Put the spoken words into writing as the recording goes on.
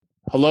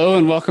Hello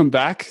and welcome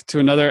back to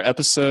another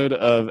episode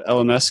of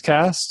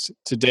LMScast.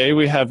 Today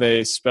we have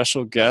a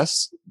special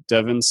guest,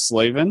 Devin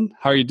Slavin.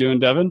 How are you doing,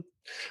 Devin?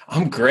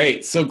 I'm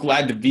great. So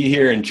glad to be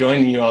here and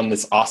joining you on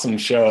this awesome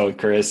show,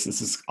 Chris.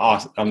 This is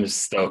awesome. I'm just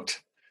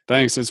stoked.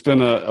 Thanks. It's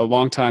been a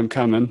long time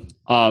coming.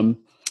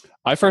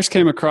 I first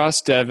came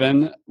across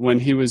Devin when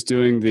he was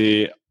doing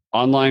the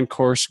Online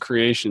Course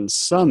Creation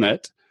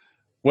Summit,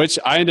 which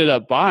I ended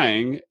up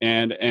buying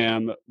and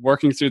am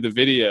working through the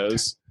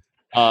videos.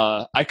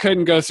 I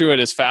couldn't go through it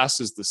as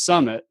fast as the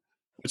summit,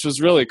 which was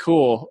really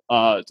cool.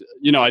 I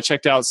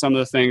checked out some of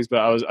the things, but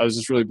I was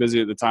just really busy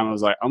at the time. I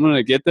was like, I'm going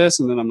to get this,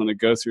 and then I'm going to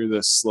go through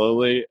this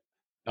slowly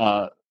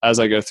as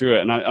I go through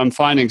it. And I'm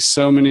finding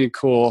so many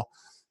cool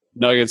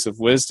nuggets of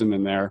wisdom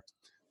in there.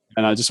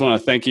 And I just want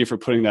to thank you for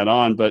putting that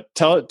on. But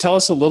tell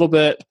us a little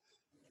bit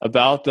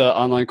about the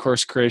Online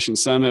Course Creation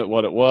Summit,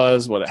 what it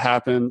was, what it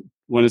happened,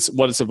 what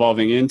it's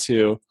evolving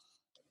into.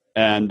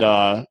 And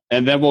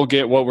then we'll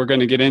get what we're going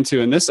to get into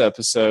in this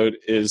episode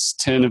is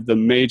 10 of the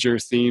major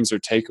themes or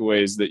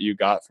takeaways that you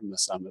got from the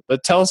summit.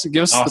 But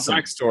give us Awesome.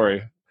 the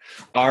backstory.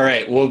 All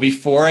right. Well,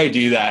 before I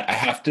do that, I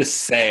have to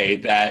say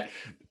that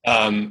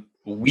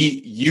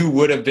you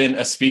would have been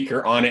a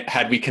speaker on it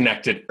had we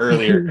connected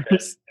earlier,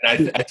 Chris.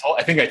 And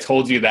I think I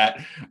told you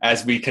that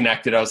as we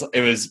connected.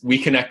 We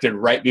connected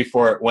right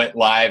before it went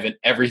live, and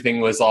everything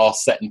was all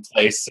set in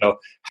place. So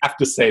I have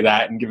to say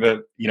that and give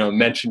a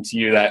mention to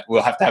you that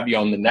we'll have to have you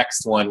on the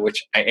next one,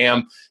 which I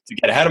am, to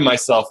get ahead of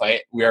myself.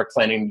 We are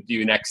planning to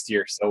do next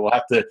year, so we'll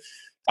have to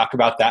talk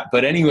about that.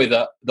 But anyway,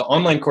 the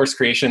Online Course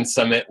Creation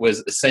Summit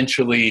was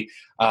essentially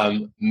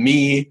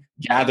me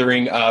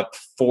gathering up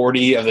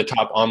 40 of the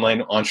top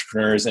online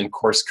entrepreneurs and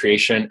course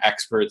creation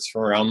experts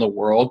from around the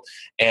world.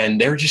 And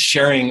they were just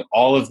sharing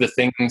all of the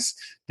things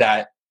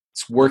that's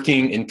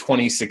working in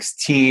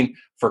 2016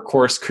 for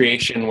course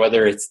creation,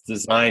 whether it's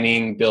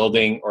designing,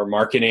 building, or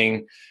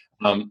marketing,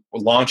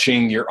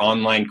 launching your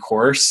online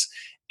course.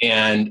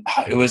 And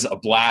it was a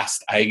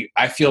blast. I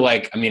feel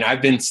like,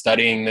 I've been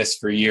studying this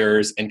for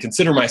years and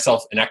consider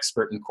myself an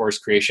expert in course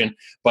creation,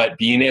 but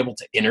being able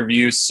to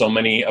interview so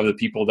many of the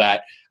people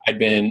that I'd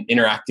been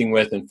interacting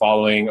with and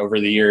following over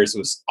the years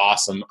was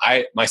awesome.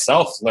 I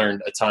myself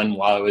learned a ton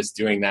while I was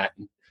doing that,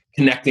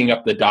 connecting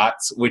up the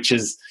dots, which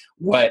is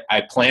what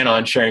I plan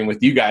on sharing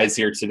with you guys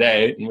here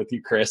today and with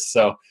you, Chris.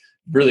 So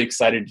really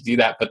excited to do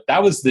that. But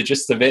that was the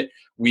gist of it.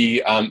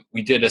 We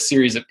did a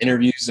series of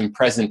interviews and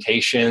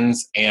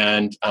presentations,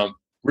 and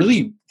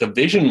really the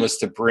vision was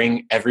to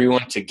bring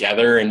everyone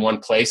together in one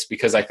place,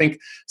 because I think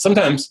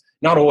sometimes,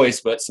 not always,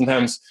 but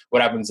sometimes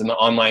what happens in the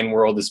online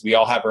world is we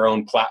all have our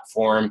own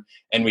platform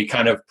and we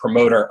kind of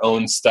promote our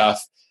own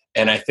stuff.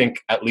 And I think,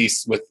 at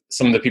least with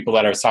some of the people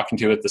that I was talking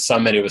to at the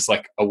summit, it was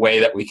like a way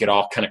that we could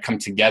all kind of come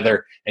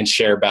together and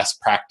share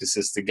best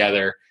practices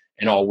together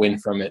and all win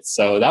from it.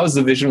 So that was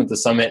the vision with the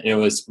summit, and it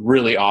was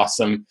really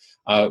awesome.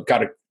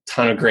 Got a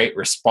ton of great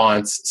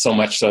response, so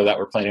much so that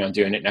we're planning on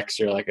doing it next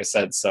year, like I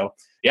said. So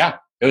yeah,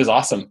 it was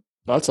awesome.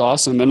 That's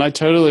awesome. And I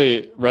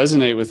totally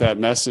resonate with that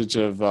message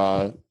of,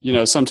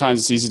 sometimes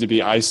it's easy to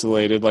be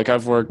isolated. Like,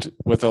 I've worked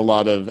with a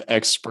lot of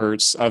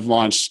experts. I've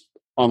launched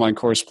online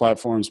course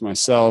platforms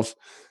myself.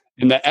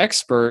 And the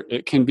expert,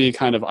 it can be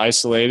kind of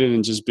isolated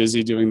and just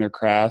busy doing their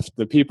craft.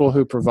 The people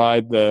who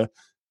provide the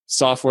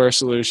software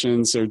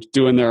solutions are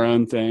doing their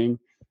own thing.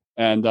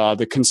 And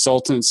the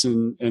consultants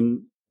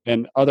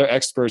and other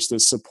experts that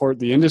support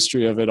the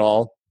industry of it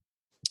all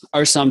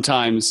are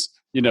sometimes,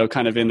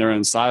 kind of in their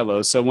own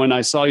silos. So when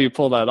I saw you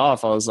pull that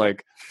off, I was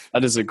like,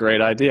 that is a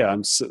great idea.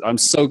 I'm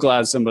so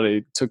glad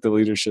somebody took the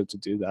leadership to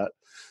do that.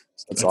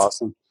 So that's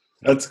awesome.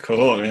 That's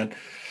cool, man.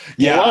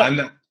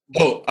 Yeah.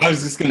 I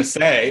was just going to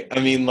say,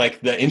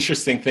 the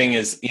interesting thing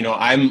is,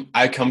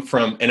 I come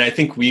from, and I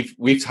think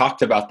we've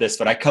talked about this,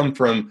 but I come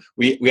from,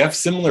 we have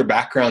similar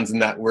backgrounds in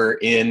that we're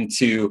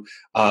into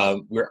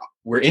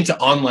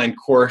online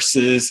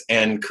courses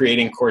and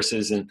creating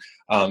courses and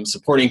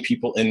supporting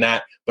people in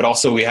that, but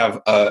also we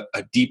have a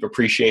deep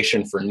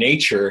appreciation for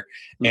nature.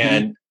 Mm-hmm.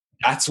 And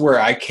that's where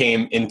I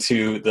came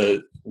into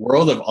the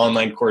world of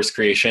online course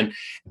creation.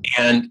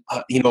 And,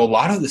 a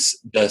lot of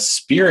the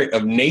spirit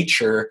of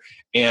nature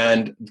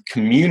and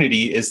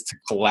community is to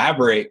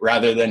collaborate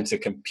rather than to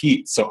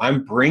compete. So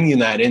I'm bringing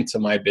that into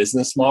my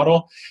business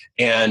model,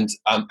 and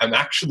I'm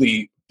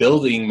actually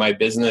building my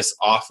business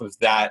off of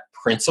that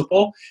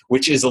principle,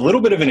 which is a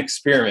little bit of an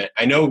experiment.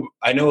 I know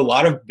a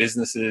lot of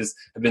businesses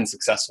have been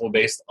successful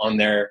based on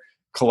their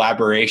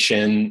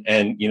collaboration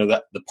and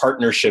the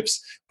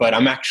partnerships, but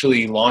I'm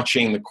actually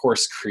launching the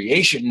Course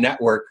Creation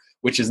Network,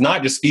 which is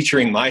not just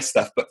featuring my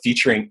stuff, but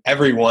featuring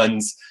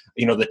everyone's,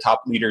 the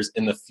top leaders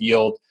in the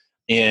field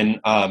in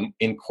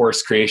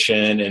course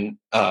creation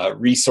and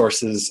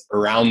resources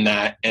around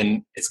that.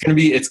 And it's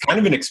kind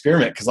of an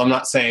experiment, because I'm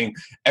not saying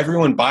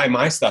everyone buy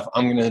my stuff.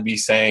 I'm going to be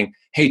saying,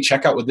 hey,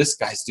 check out what this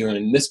guy's doing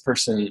and this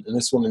person and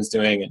this woman's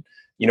doing. And,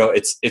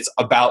 it's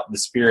about the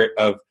spirit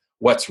of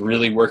what's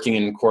really working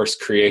in course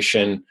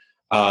creation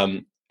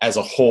as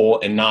a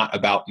whole, and not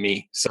about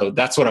me. So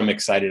that's what I'm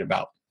excited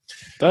about.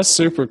 That's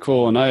super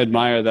cool. And I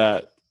admire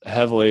that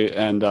heavily.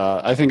 And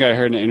I think I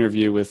heard an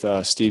interview with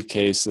Steve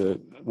Case,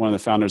 one of the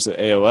founders of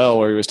AOL,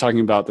 where he was talking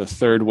about the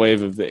third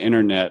wave of the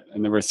internet.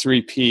 And there were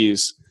 3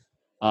 Ps.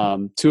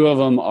 2 of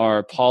them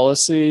are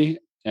policy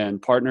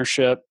and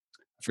partnership.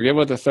 I forget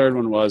what the third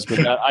one was, but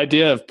that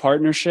idea of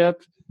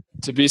partnership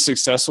to be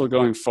successful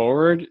going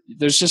forward,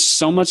 there's just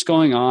so much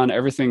going on.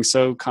 Everything's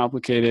so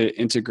complicated,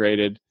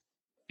 integrated.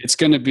 It's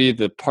going to be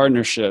the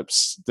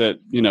partnerships that,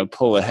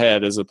 pull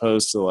ahead, as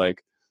opposed to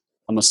like,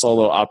 I'm a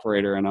solo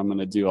operator and I'm going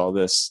to do all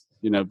this,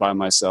 by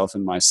myself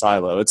in my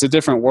silo. It's a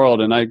different world.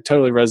 And I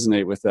totally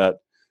resonate with that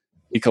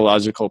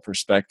ecological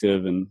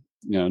perspective and,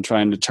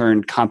 trying to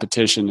turn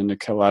competition into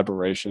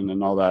collaboration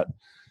and all that.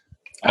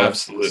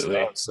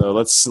 Absolutely. So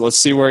let's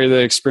see where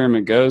the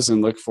experiment goes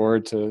and look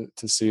forward to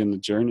seeing the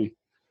journey.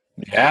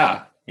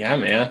 Yeah,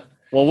 man.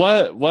 Well,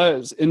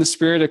 what in the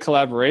spirit of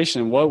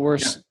collaboration, what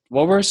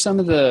were some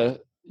of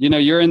the,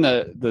 you're in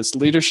this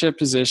leadership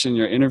position,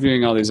 you're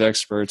interviewing all these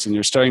experts and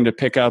you're starting to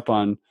pick up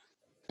on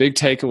big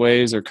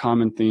takeaways or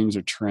common themes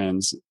or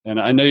trends. And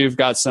I know you've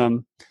got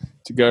some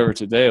to go over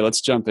today.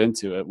 Let's jump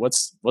into it.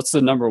 What's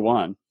the number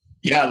one?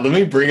 Yeah, let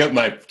me bring up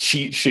my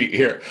cheat sheet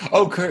here.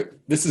 Oh, Kurt,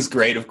 this is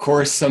great. Of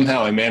course,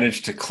 somehow I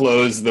managed to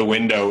close the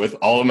window with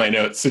all of my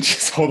notes. So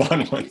just hold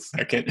on one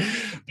second.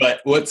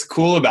 But what's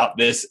cool about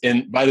this,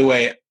 and by the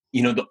way,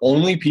 the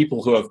only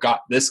people who have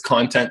got this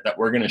content that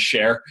we're going to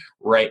share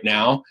right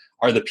now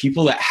are the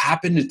people that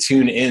happen to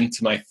tune in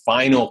to my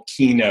final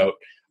keynote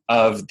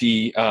of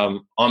the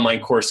Online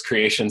Course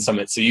Creation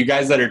Summit. So you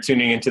guys that are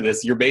tuning into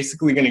this, you're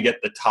basically going to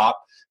get the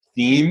top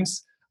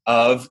themes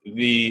of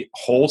the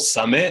whole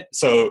summit.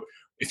 So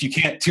if you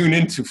can't tune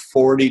into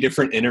 40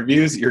 different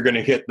interviews, you're going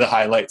to hit the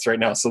highlights right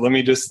now. So let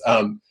me just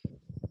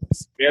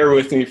bear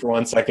with me for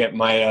 1 second.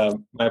 My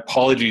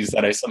apologies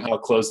that I somehow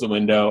closed the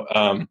window.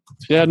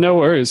 Yeah, no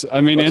worries.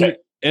 I mean, okay.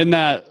 in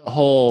that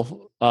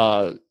whole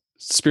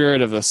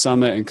spirit of the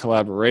summit and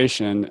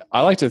collaboration,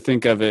 I like to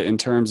think of it in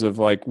terms of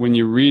like when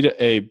you read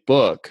a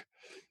book,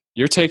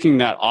 you're taking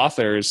that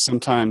author's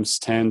sometimes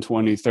 10,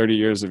 20, 30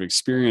 years of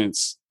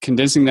experience,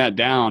 condensing that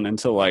down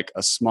into like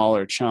a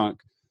smaller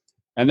chunk.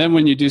 And then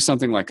when you do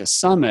something like a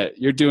summit,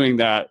 you're doing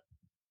that,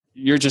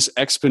 you're just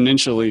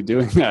exponentially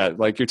doing that.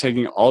 Like you're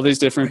taking all these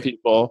different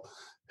people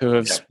who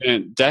have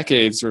spent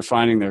decades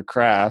refining their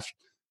craft,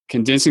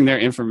 condensing their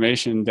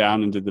information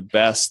down into the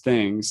best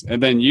things.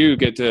 And then you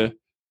get to,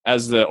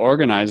 as the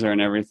organizer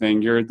and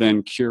everything, you're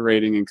then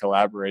curating and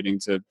collaborating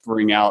to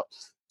bring out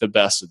the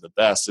best of the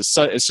best.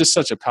 It's just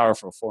such a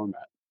powerful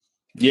format.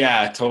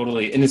 Yeah,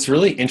 totally. And it's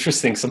really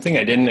interesting, something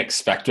I didn't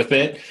expect with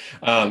it.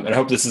 And I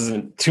hope this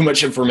isn't too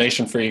much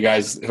information for you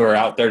guys who are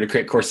out there to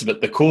create courses.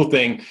 But the cool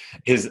thing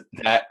is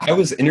that I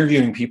was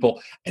interviewing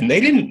people and they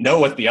didn't know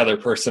what the other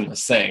person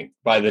was saying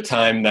by the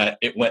time that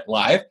it went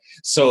live.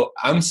 So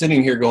I'm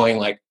sitting here going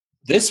like,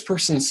 this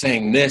person's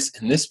saying this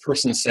and this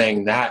person's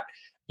saying that.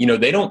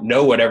 They don't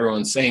know what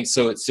everyone's saying.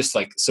 So it's just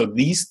like, so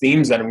these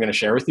themes that I'm going to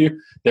share with you,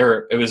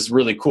 it was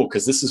really cool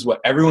because this is what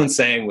everyone's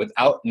saying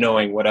without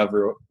knowing what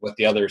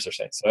the others are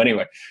saying. So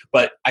anyway,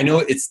 but I know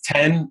it's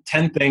 10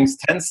 things,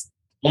 10's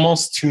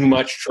almost too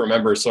much to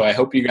remember. So I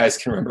hope you guys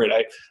can remember it.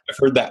 I've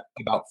heard that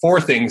about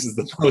 4 things is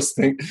the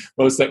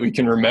most that we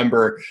can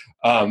remember.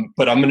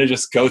 But I'm going to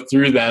just go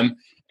through them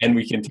and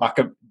we can talk,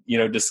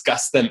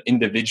 discuss them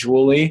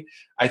individually,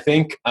 I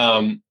think.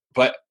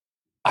 But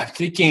I'm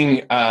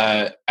thinking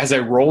as I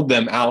rolled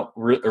them out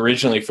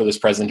originally for this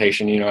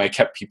presentation, I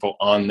kept people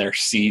on their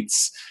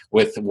seats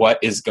with what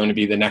is going to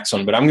be the next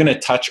one. But I'm going to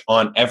touch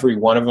on every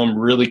one of them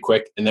really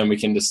quick, and then we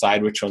can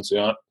decide which ones we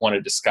want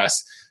to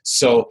discuss.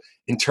 So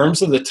in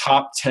terms of the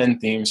top 10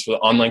 themes for the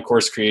Online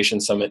Course Creation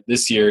Summit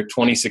this year,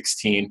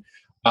 2016,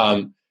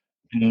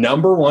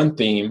 number 1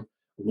 theme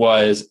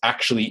was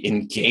actually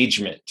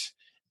engagement.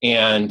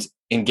 And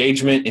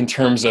engagement in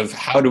terms of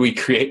how do we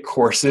create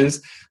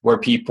courses where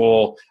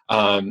people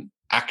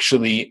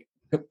actually,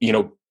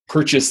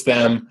 purchase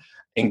them,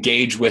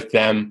 engage with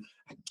them,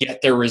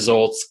 get their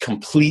results,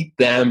 complete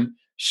them,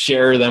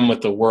 share them with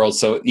the world.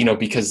 So,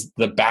 because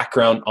the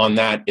background on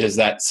that is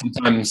that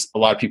sometimes a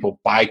lot of people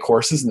buy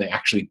courses and they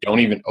actually don't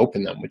even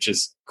open them, which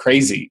is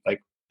crazy.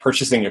 Like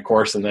purchasing a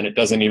course and then it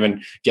doesn't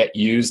even get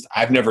used.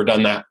 I've never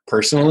done that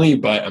personally,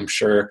 but I'm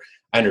sure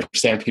I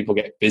understand people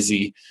get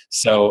busy.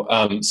 So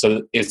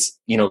it's,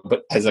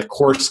 but as a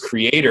course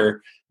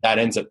creator, that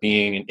ends up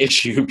being an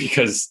issue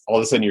because all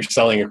of a sudden you're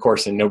selling a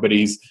course and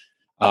nobody's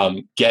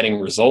getting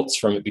results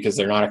from it because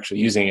they're not actually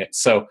using it.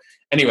 So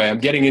anyway, I'm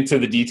getting into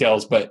the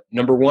details, but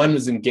number 1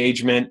 was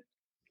engagement.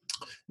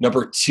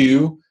 Number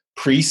 2,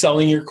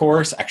 pre-selling your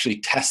course,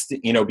 actually test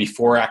it,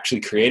 before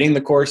actually creating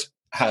the course,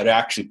 how to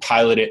actually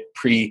pilot it,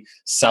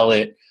 pre-sell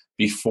it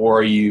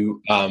before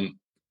you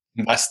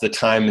invest the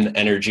time and the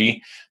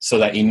energy so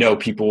that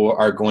people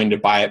are going to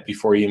buy it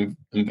before you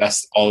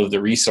invest all of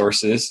the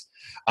resources.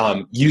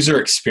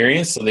 User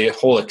experience, so the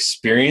whole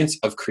experience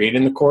of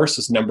creating the course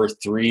is number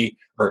 3,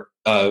 or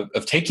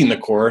of taking the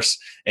course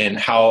and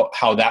how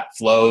that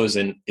flows,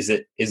 and is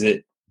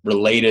it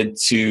related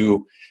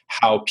to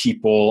how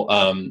people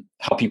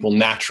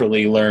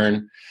naturally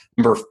learn.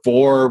 Number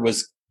 4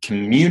 was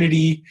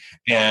community,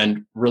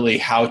 and really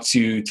how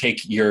to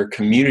take your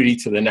community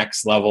to the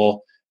next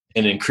level,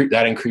 and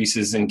that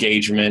increases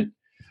engagement.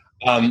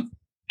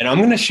 And I'm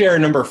going to share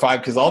number 5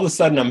 because all of a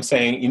sudden I'm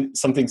saying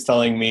something's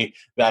telling me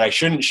that I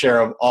shouldn't share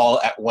them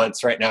all at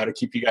once right now to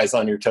keep you guys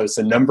on your toes.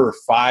 So number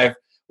 5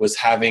 was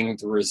having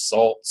the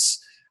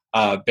results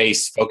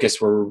based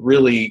focus. We're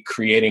really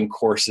creating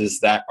courses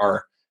that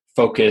are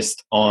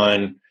focused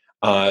on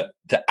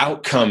the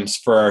outcomes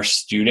for our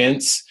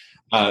students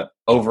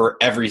over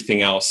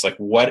everything else. Like,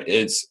 what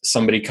is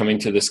somebody coming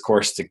to this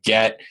course to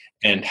get,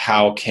 and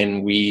how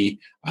do we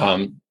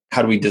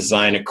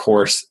design a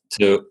course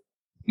to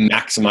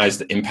maximize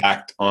the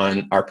impact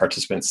on our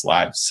participants'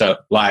 lives?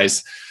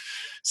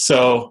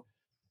 So,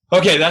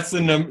 okay, that's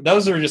the number.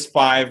 Those are just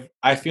 5.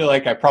 I feel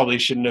like I probably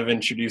shouldn't have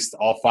introduced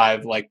all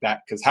 5 like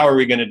that, because how are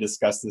we going to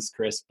discuss this,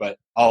 Chris? But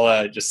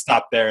I'll just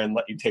stop there and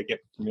let you take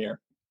it from here.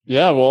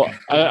 Yeah, well,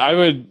 I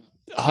would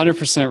 100%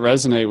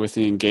 resonate with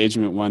the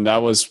engagement one. That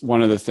was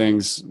one of the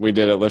things we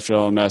did at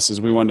LifterLMS, is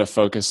we wanted to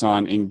focus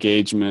on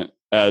engagement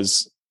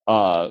as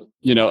a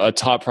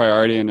top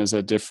priority and as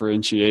a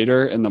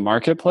differentiator in the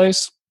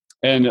marketplace.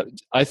 And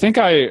I think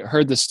I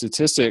heard the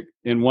statistic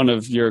in one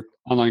of your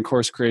online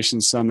course creation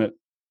summit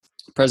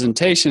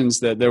presentations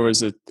that there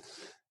was I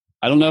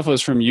don't know if it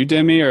was from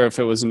Udemy or if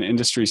it was an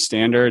industry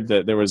standard,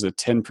 that there was a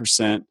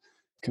 10%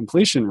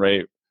 completion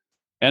rate.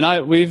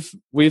 And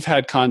we've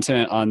had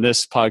content on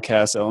this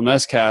podcast,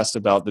 LMScast,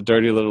 about the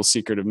dirty little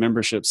secret of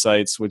membership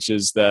sites, which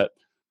is that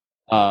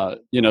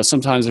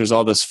sometimes there's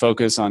all this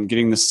focus on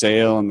getting the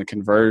sale and the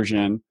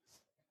conversion,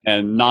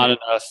 and not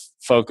enough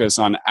focus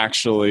on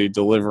actually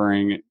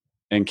delivering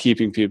and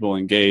keeping people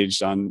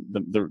engaged on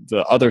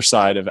the other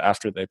side of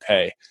after they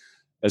pay.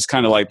 It's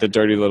kind of like the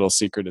dirty little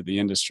secret of the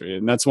industry.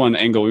 And that's one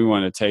angle we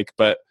want to take.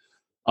 But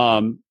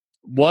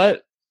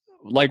what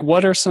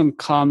are some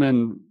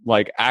common,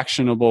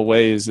 actionable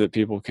ways that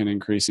people can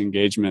increase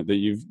engagement that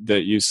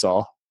you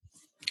saw?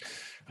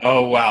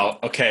 Oh, wow.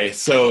 Okay.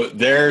 So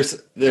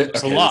there's a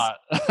lot.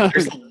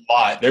 There's a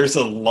lot. There's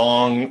a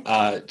long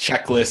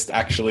checklist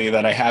actually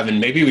that I have, and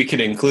maybe we could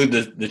include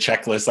the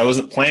checklist. I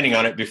wasn't planning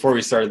on it before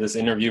we started this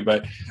interview,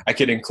 but I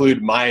could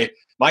include my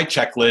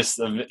checklist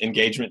of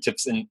engagement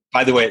tips. And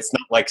by the way, it's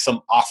not like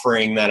some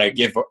offering that I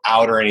give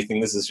out or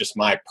anything. This is just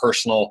my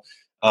personal,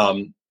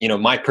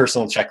 my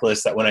personal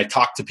checklist, that when I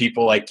talk to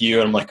people like you,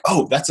 and I'm like,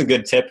 oh, that's a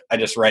good tip, I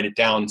just write it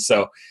down.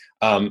 So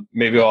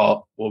maybe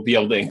we'll be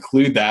able to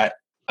include that.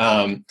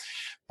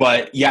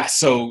 But yeah,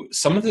 so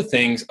some of the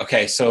things,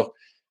 okay, so,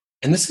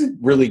 and this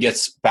really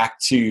gets back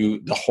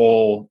to the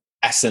whole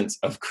essence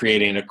of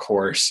creating a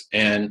course,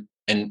 and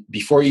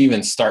before you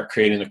even start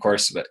creating the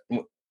course, but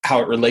how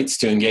it relates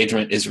to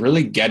engagement is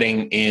really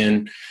getting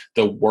in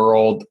the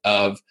world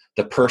of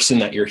the person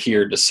that you're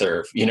here to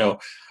serve.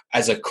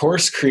 As a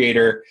course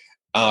creator,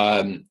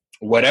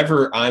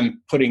 whatever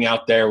I'm putting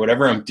out there,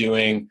 whatever I'm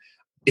doing,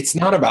 it's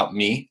not about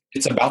me.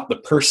 It's about the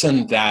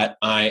person that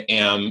I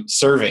am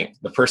serving,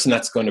 the person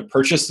that's going to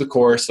purchase the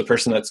course, the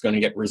person that's going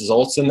to get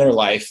results in their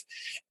life.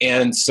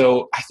 And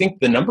so I think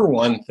the number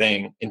one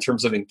thing in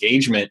terms of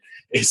engagement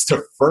is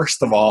to,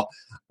 first of all,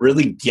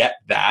 really get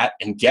that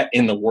and get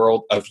in the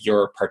world of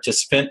your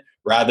participant,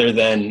 rather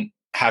than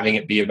having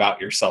it be about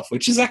yourself,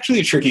 which is actually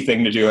a tricky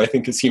thing to do. I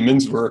think as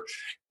humans, we're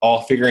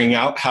all figuring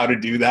out how to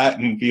do that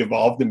and be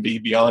evolved and be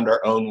beyond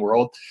our own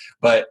world.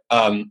 But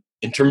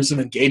in terms of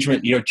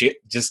engagement,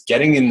 just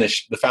getting in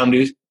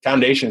the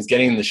foundations,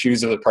 getting in the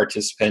shoes of the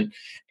participant,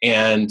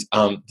 and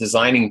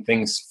designing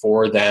things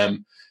for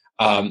them.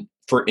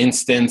 For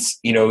instance,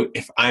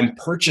 if I'm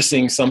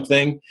purchasing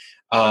something,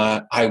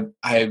 I'd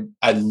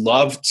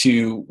love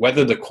to,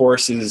 whether the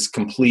course is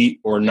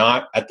complete or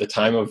not at the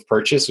time of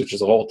purchase, which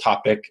is a whole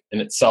topic in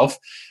itself.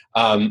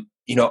 I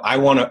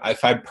want to,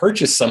 if I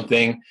purchase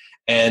something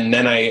and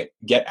then I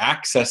get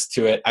access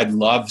to it, I'd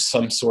love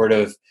some sort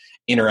of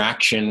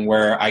interaction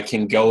where I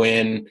can go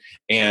in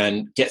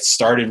and get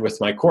started with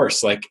my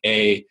course, like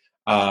a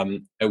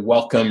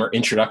welcome or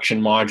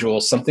introduction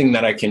module, something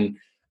that I can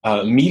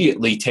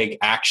immediately take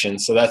action.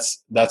 So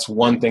that's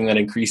one thing that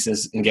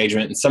increases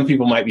engagement. And some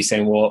people might be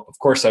saying, well, of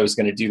course I was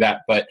going to do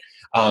that. But,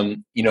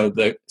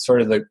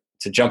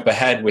 to jump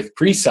ahead with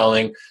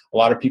pre-selling, a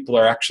lot of people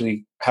are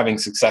actually having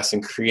success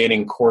in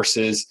creating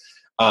courses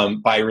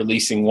by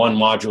releasing one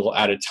module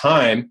at a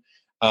time,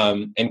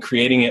 and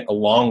creating it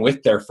along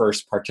with their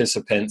first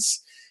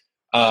participants.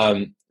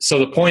 So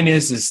the point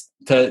is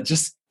to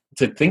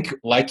think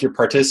like your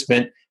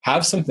participant,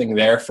 have something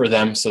there for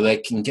them so they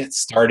can get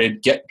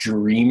started, get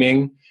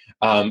dreaming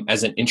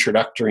as an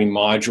introductory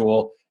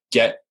module,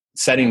 get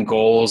setting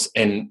goals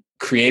and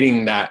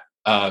creating that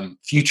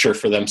future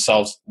for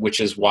themselves, which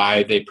is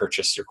why they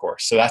purchased your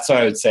course. So that's what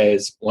I would say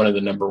is one of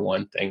the number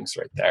one things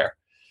right there.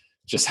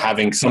 Just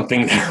having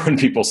something there when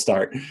people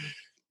start.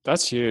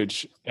 That's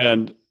huge.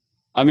 And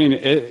I mean,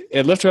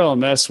 at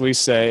LifterLMS, we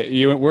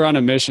say we're on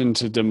a mission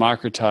to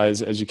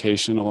democratize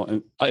education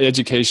in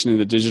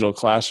the digital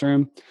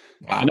classroom.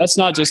 And Wow. that's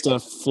not just a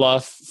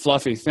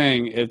fluffy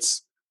thing.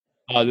 It's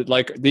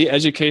like the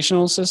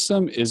educational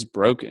system is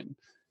broken.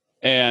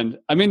 And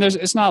I mean,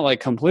 it's not like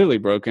completely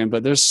broken,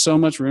 but there's so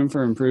much room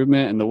for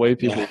improvement in the way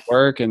people Yeah.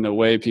 work and the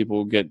way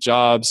people get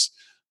jobs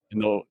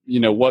and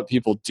what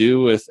people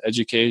do with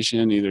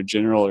education, either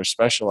general or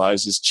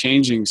specialized, is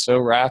changing so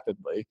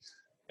rapidly.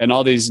 And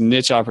all these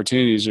niche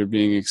opportunities are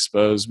being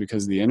exposed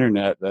because of the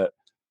internet that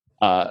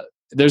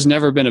there's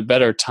never been a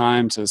better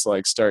time to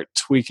like start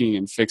tweaking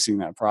and fixing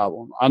that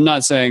problem. I'm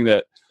not saying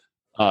that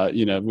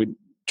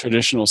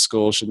traditional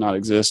school should not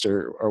exist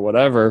or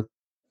whatever,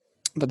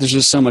 but there's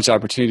just so much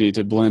opportunity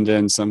to blend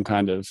in some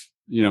kind of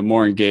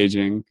more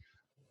engaging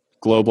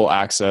global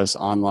access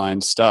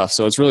online stuff.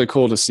 So it's really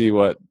cool to see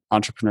what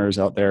entrepreneurs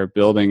out there are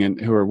building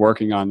and who are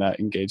working on that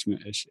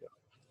engagement issue.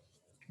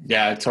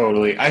 Yeah,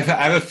 totally. I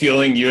have a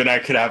feeling you and I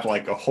could have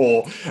like a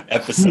whole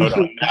episode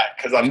on that,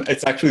 because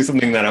it's actually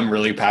something that I'm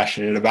really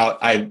passionate about.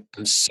 I'm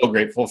so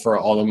grateful for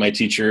all of my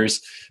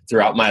teachers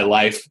throughout my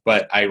life,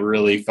 but I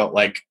really felt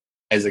like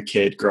as a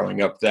kid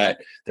growing up that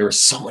there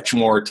was so much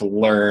more to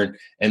learn,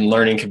 and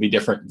learning could be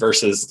different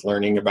versus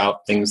learning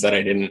about things that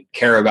I didn't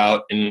care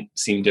about and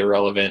seemed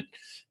irrelevant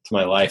to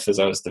my life as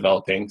I was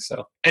developing.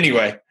 So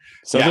anyway.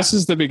 So this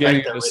is the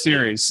beginning of the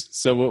series.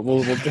 So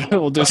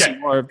we'll do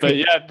some more. But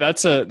yeah,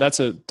 that's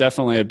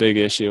definitely a big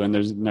issue, and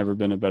there's never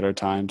been a better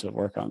time to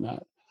work on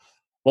that.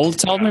 Well,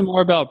 tell me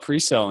more about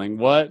pre-selling.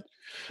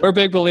 We're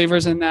big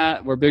believers in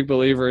that. We're big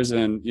believers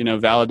in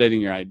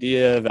validating your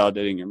idea,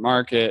 validating your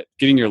market,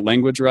 getting your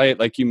language right,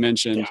 like you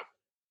mentioned.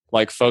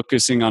 Like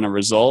focusing on a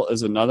result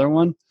is another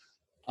one.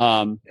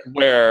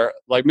 Where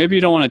like maybe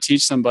you don't want to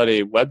teach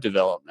somebody web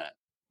development.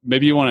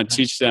 Maybe you want to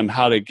teach them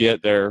how to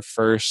get their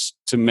first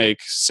to make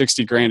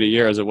 $60,000 a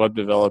year as a web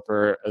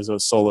developer, as a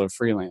solo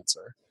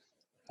freelancer.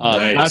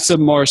 Nice. That's a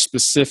more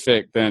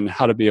specific than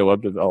how to be a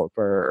web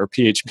developer or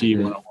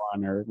PHP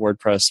 101 or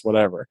WordPress,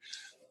 whatever.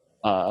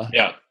 But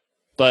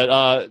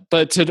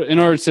in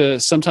order to,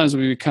 sometimes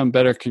we become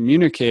better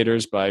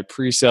communicators by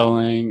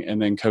pre-selling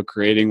and then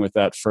co-creating with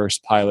that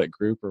first pilot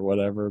group or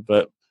whatever.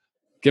 But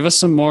give us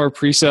some more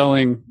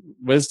pre-selling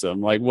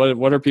wisdom. Like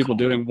what are people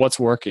doing? What's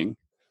working?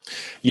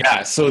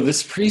 Yeah, so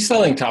this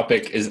pre-selling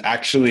topic is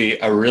actually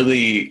a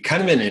really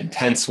kind of an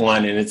intense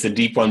one, and it's a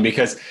deep one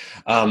because,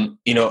 on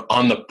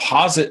the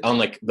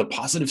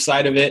positive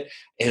side of it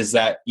is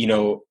that,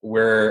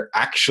 we're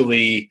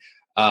actually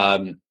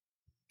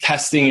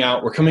testing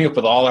out, we're coming up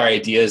with all our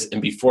ideas,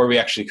 and before we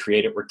actually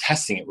create it, we're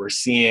testing it. We're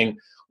seeing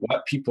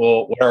what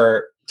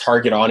our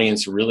target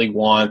audience really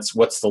wants,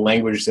 what's the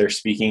language they're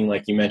speaking,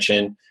 like you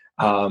mentioned,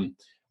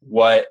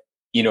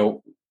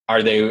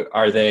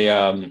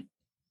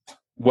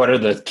 what are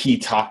the key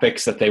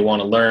topics that they want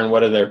to learn?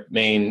 What are their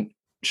main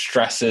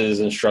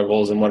stresses and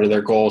struggles, and what are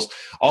their goals?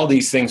 All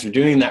these things, we're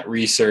doing that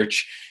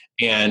research,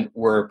 and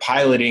we're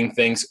piloting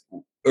things.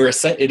 Or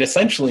it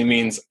essentially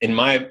means, in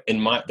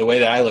the way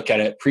that I look at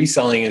it,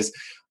 pre-selling is,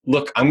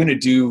 look, I'm going to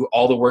do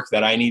all the work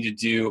that I need to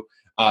do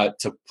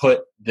to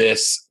put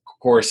this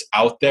course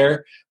out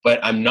there, but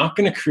I'm not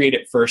going to create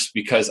it first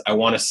because I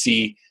want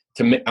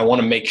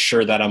to make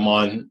sure that I'm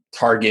on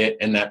target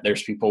and that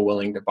there's people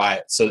willing to buy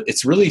it. So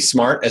it's really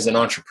smart as an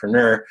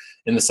entrepreneur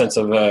in the sense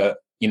of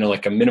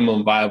like a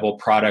minimum viable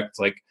product.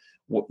 Like,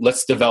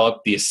 let's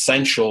develop the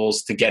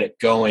essentials to get it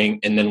going.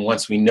 And then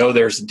once we know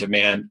there's a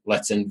demand,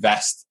 let's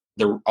invest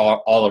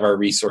all of our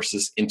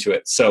resources into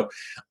it. So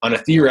on a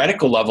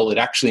theoretical level, it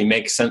actually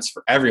makes sense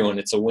for everyone.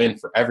 It's a win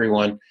for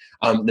everyone.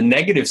 The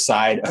negative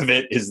side of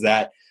it is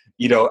that,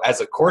 as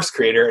a course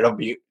creator, it'll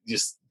be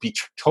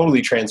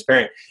totally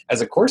transparent.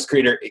 As a course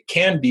creator, it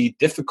can be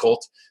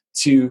difficult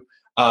to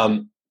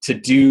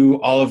do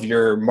all of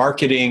your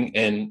marketing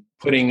and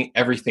putting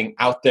everything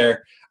out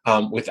there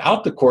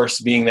without the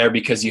course being there,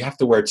 because you have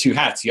to wear two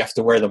hats. You have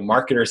to wear the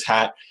marketer's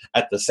hat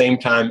at the same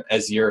time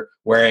as you're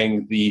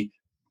wearing the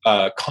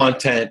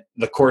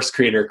course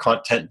creator,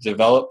 content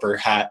developer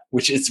hat,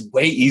 which is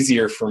way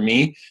easier for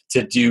me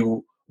to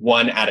do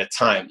one at a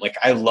time. Like,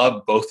 I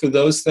love both of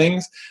those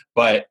things,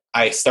 but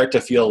I start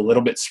to feel a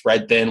little bit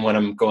spread thin when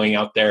I'm going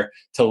out there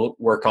to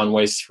work on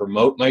ways to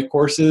promote my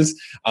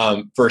courses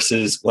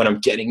versus when I'm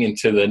getting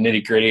into the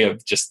nitty gritty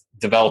of just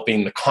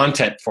developing the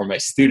content for my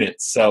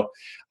students. So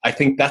I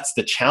think that's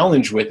the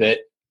challenge with it,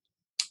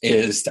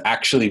 is to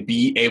actually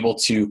be able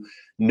to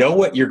know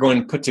what you're going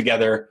to put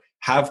together,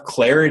 have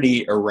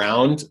clarity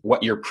around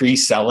what you're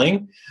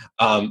pre-selling,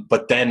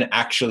 but then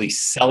actually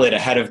sell it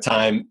ahead of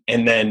time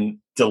and then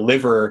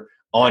deliver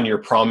on your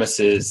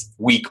promises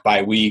week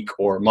by week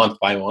or month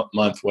by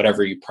month,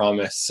 whatever you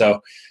promise. So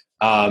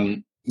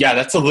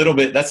that's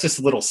just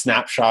a little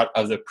snapshot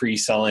of the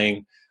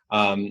pre-selling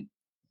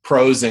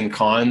pros and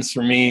cons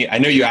for me. I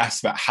know you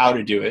asked about how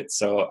to do it,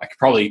 so I could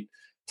probably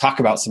talk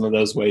about some of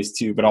those ways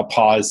too, but I'll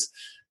pause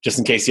just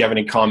in case you have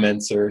any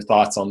comments or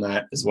thoughts on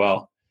that as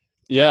well.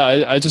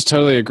 Yeah, I just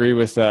totally agree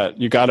with that.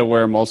 You got to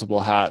wear multiple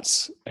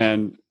hats,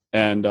 and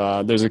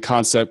there's a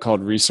concept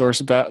called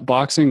resource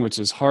boxing, which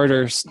is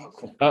harder,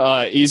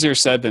 easier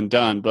said than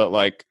done. But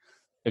like,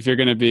 if you're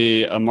going to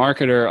be a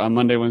marketer on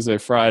Monday, Wednesday,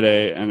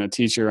 Friday, and a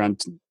teacher on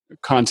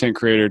content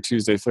creator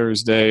Tuesday,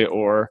 Thursday,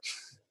 or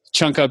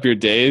chunk up your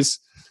days,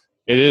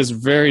 it is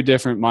very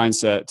different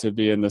mindset to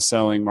be in the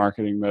selling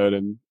marketing mode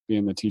and be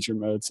in the teacher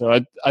mode. So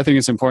I think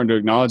it's important to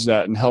acknowledge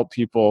that and help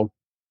people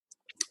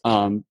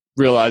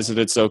realize that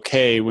it's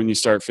okay when you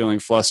start feeling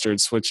flustered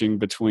switching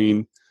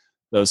between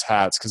those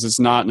hats, because it's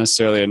not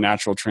necessarily a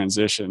natural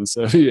transition.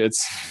 So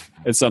it's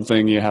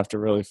something you have to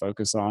really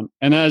focus on.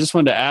 And then I just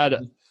wanted to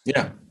add,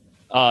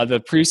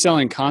 the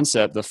pre-selling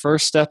concept, the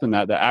first step in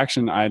that, the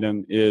action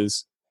item,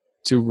 is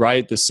to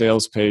write the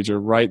sales page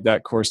or write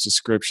that course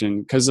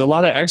description, because a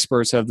lot of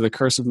experts have the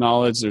curse of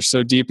knowledge. They're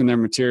so deep in their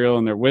material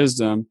and their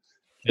wisdom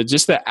that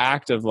just the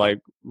act of like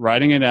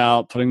writing it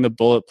out, putting the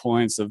bullet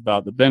points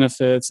about the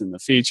benefits and the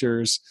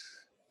features,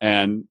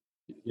 and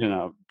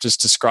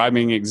just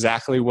describing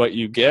exactly what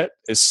you get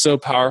is so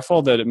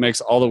powerful that it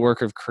makes all the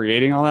work of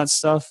creating all that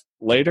stuff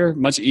later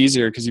much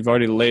easier, because you've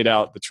already laid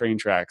out the train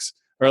tracks,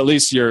 or at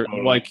least your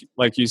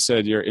like you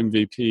said, your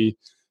MVP,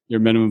 your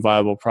minimum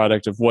viable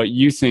product of what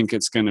you think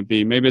it's going to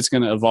be. Maybe it's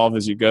going to evolve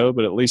as you go,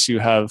 but at least you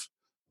have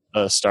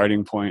a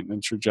starting point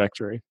and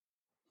trajectory.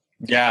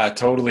 Yeah,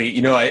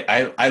 totally.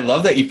 I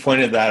love that you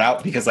pointed that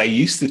out, because I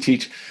used to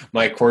teach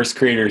my course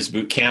creators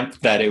bootcamp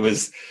that it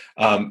was,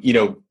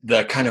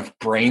 the kind of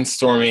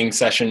brainstorming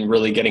session,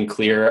 really getting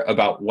clear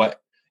about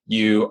what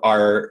you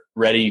are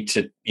ready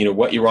to,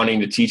 what you're wanting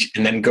to teach.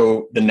 And then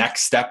the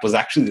next step was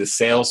actually the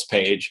sales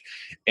page.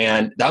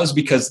 And that was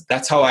because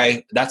that's how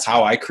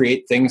I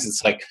create things.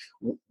 It's like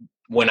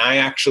when I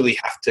actually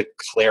have to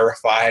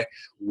clarify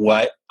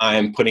what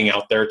I'm putting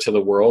out there to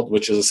the world,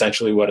 which is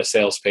essentially what a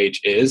sales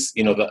page is,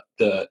 get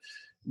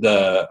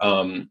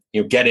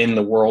in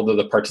the world of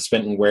the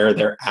participant and where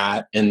they're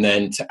at, and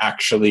then to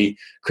actually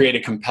create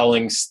a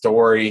compelling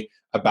story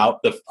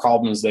about the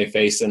problems they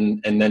face,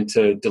 and then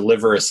to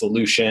deliver a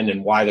solution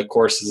and why the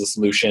course is a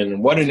solution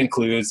and what it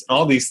includes,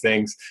 all these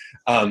things.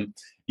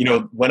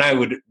 When I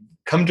would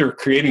come to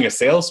creating a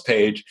sales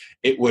page,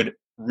 it would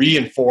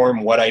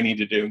reinform what I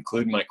needed to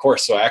include in my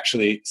course. So I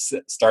actually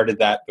started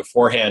that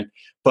beforehand.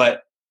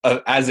 But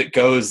as it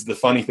goes, the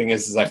funny thing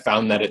is I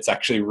found that it's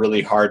actually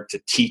really hard to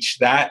teach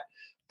that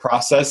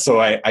process. So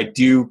I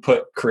do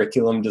put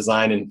curriculum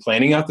design and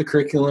planning out the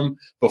curriculum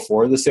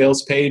before the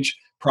sales page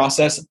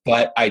process,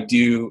 but I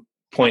do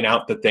point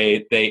out that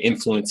they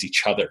influence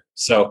each other.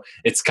 So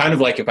it's kind of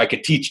like if I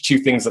could teach two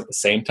things at the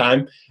same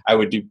time, I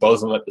would do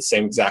both of them at the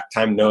same exact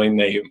time, knowing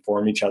they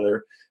inform each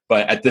other.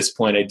 But at this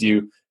point, I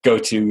do go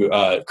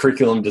to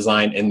curriculum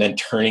design and then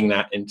turning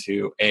that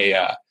into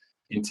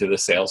the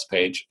sales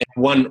page.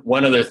 And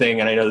one other thing,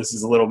 and I know this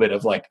is a little bit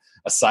of like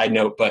a side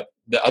note, but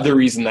the other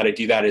reason that I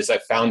do that is I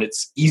found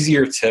it's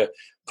easier to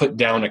put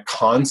down a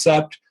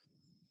concept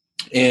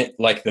in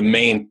like the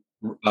main,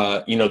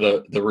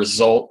 the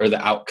result or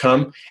the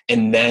outcome,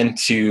 and then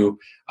to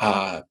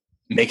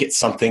make it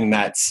something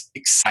that's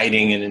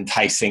exciting and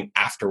enticing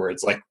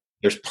afterwards. Like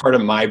there's part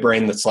of my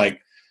brain that's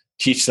like,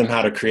 teach them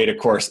how to create a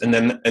course. And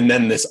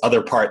then this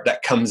other part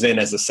that comes in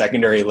as a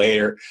secondary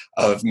layer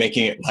of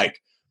making it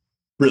like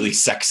really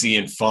sexy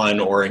and fun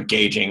or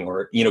engaging,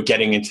 or,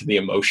 getting into the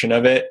emotion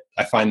of it.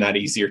 I find that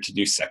easier to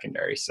do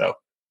secondary. So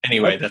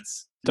anyway,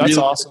 that's really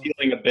awesome.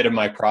 Feeling a bit of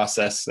my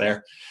process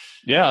there.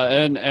 Yeah.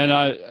 And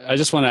I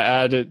just want to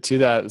add to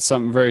that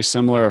something very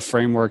similar, a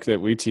framework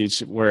that we teach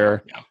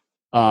where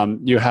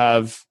you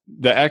have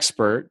the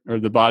expert or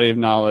the body of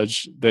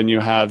knowledge, then you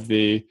have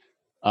the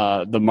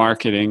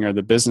marketing or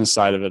the business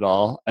side of it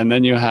all. And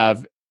then you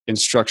have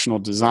instructional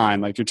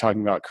design, like you're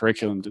talking about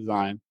curriculum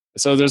design.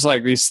 So there's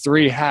like these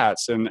three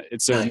hats, and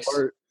it's nice.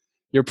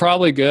 You're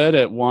probably good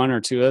at one or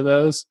two of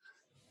those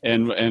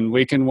and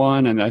weaken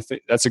one. And I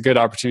think that's a good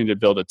opportunity to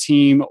build a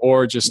team,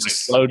 or just to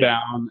slow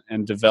down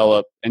and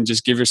develop and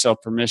just give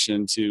yourself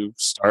permission to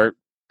start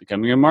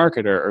becoming a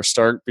marketer or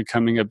start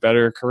becoming a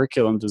better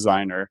curriculum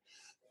designer.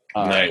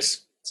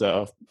 Nice.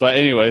 So, but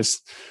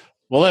anyways,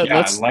 well,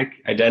 let's I like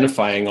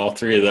identifying all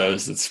three of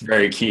those. It's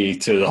very key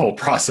to the whole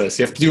process.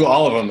 You have to do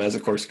all of them as a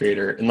course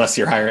creator, unless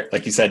you're hiring,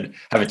 like you said,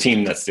 have a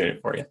team that's doing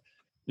it for you.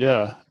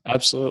 Yeah,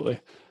 absolutely.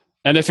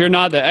 And if you're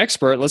not the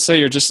expert, let's say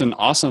you're just an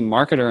awesome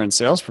marketer and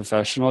sales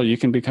professional, you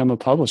can become a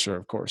publisher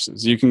of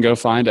courses. You can go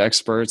find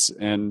experts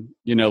and,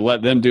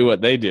 let them do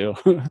what they do.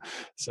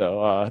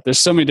 So there's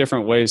so many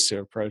different ways to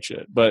approach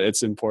it, but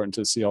it's important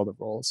to see all the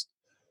roles.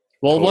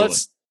 Well, totally.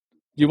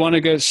 You want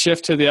to go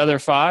shift to the other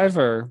five,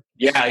 or?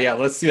 Yeah,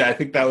 let's do that. I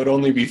think that would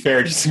only be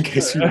fair, just in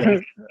case we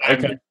run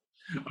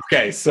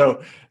Okay.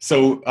 So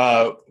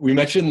we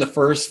mentioned the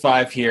first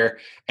five here,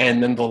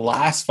 and then the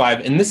last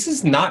five, and this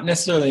is not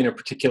necessarily in a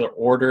particular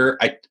order.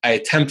 I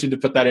attempted to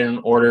put that in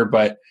an order,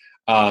 but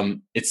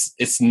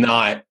it's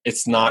not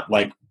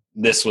like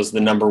this was the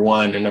number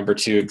one and number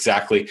two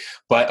exactly.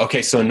 But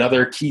okay, so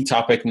another key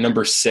topic,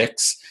 number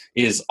 6,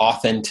 is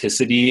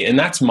authenticity. And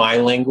that's my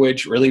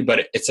language really,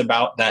 but it's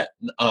about that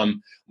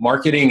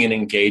marketing and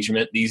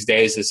engagement these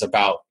days is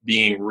about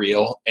being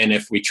real. And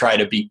if we try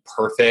to be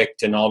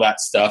perfect and all that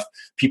stuff,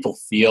 people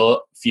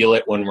feel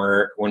it when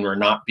we're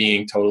not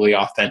being totally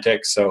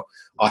authentic. So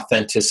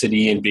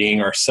authenticity and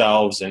being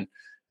ourselves and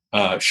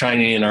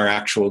shining in our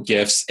actual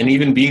gifts and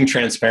even being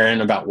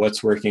transparent about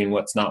what's working and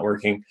what's not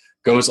working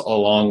goes a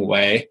long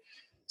way.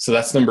 So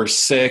that's number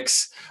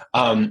 6.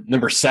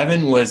 Number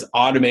 7 was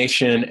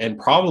automation and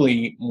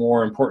probably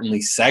more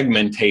importantly,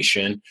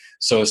 segmentation.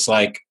 So it's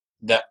like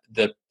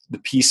the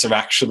piece of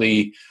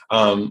actually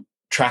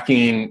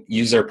tracking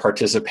user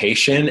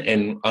participation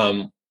and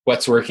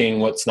what's working,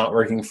 what's not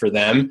working for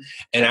them.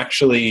 And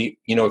actually,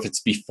 if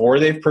it's before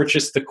they've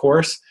purchased the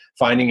course,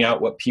 finding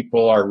out what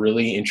people are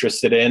really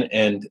interested in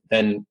and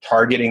then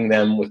targeting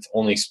them with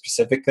only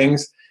specific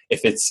things.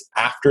 If it's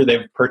after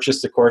they've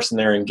purchased the course and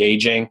they're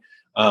engaging,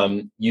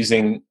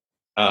 using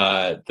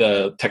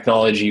the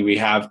technology we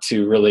have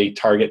to really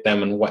target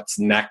them and what's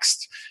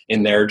next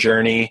in their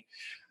journey.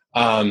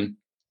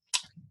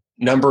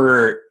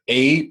 Number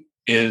 8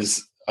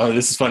 is,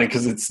 this is funny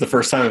because it's the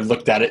first time I've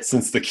looked at it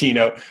since the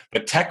keynote,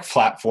 but tech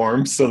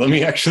platforms. So let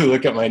me actually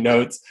look at my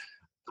notes.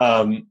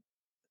 So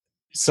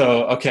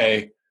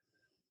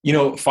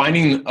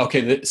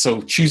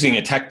choosing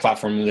a tech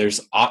platform,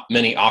 there's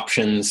many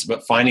options,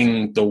 but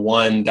finding the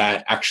one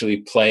that actually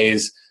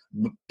plays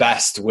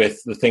best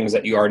with the things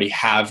that you already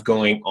have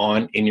going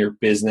on in your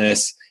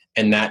business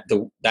and that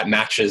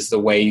matches the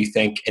way you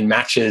think and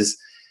matches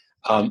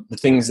the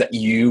things that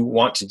you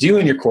want to do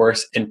in your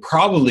course, and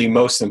probably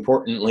most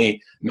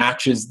importantly,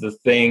 matches the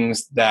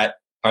things that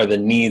are the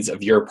needs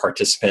of your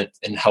participant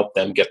and help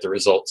them get the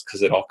results,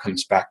 because it all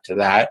comes back to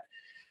that.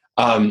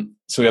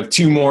 So we have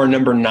 2 more.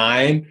 Number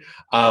 9,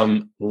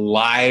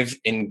 live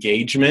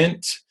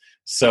engagement.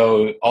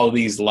 So all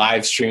these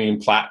live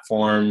streaming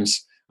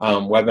platforms,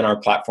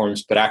 webinar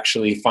platforms, but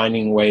actually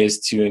finding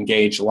ways to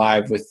engage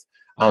live with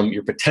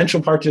your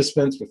potential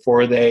participants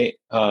before they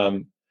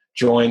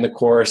join the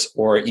course,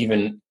 or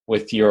even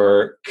with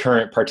your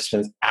current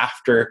participants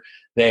after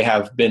they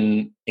have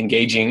been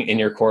engaging in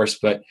your course.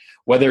 But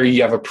whether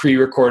you have a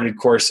pre-recorded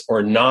course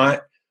or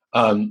not,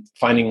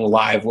 finding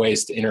live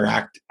ways to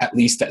interact, at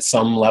least at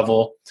some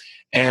level.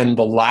 And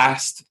the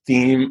last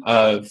theme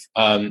of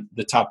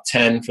the top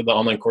 10 for the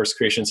Online Course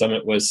Creation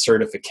Summit was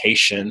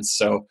certification.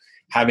 So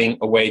having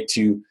a way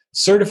to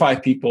certify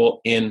people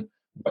in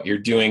what you're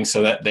doing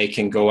so that they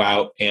can go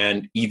out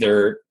and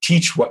either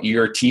teach what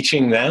you're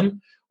teaching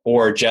them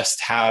or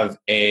just have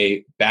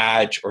a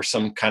badge or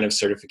some kind of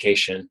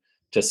certification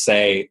to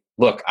say,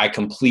 look, I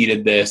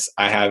completed this,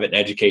 I have an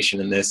education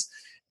in this,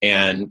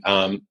 and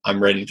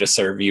I'm ready to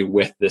serve you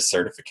with this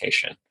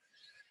certification.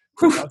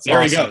 Whew,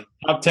 there awesome. We go.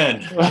 Top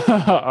 10.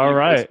 All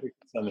right.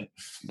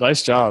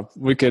 Nice job.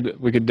 We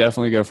could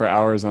definitely go for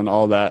hours on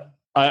all that.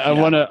 I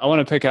want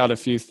to pick out a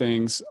few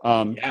things.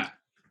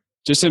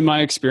 Just in my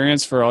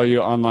experience, for all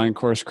you online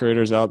course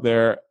creators out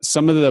there,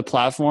 some of the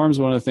platforms,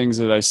 one of the things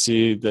that I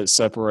see that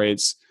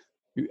separates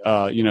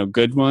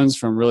good ones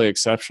from really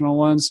exceptional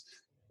ones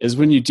is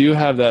when you do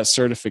have that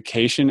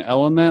certification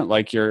element,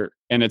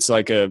 and it's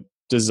like a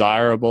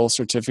desirable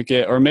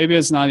certificate, or maybe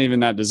it's not even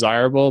that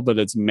desirable, but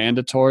it's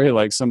mandatory.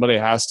 Like somebody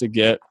has to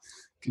get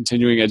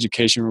continuing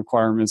education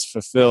requirements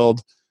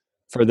fulfilled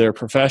for their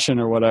profession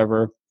or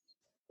whatever.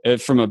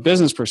 From a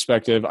business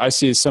perspective, I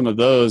see some of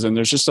those, and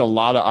there's just a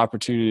lot of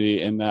opportunity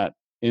in that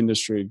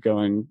industry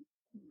going,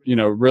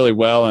 really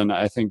well. And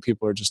I think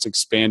people are just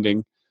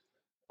expanding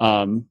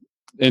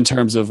in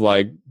terms of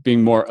like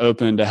being more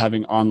open to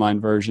having online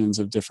versions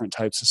of different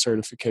types of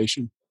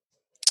certification.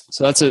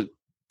 So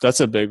that's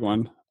a big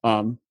one.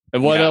 And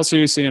what else are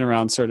you seeing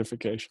around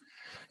certification?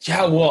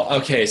 Yeah, well,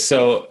 okay.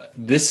 So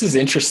this is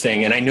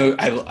interesting, and I know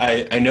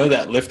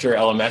that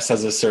LifterLMS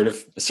has a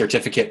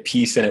certificate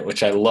piece in it,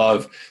 which I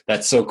love.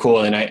 That's so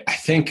cool, and I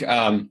think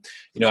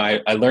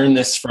I learned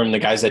this from the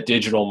guys at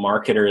Digital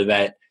Marketer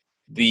that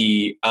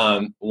the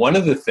one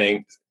of the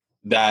things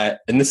that,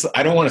 and this,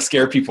 I don't want to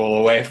scare people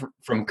away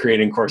from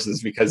creating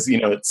courses because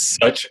it's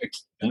such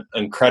an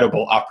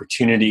incredible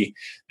opportunity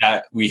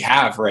that we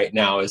have right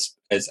now as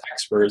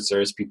experts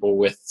or as people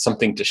with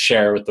something to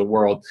share with the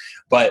world.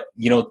 But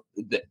the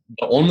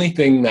only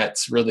thing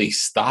that's really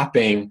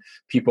stopping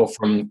people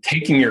from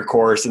taking your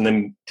course and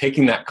then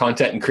taking that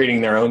content and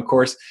creating their own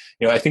course,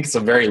 I think it's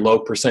a very low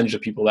percentage of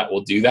people that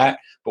will do that.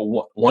 But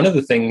one of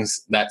the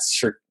things that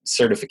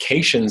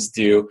certifications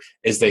do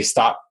is they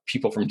stop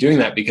people from doing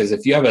that, because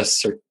if you have a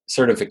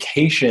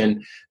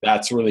certification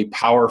that's really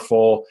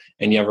powerful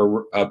and you have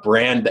a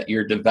brand that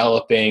you're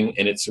developing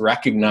and it's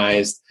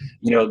recognized,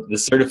 the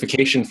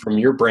certification from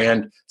your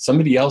brand,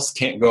 somebody else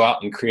can't go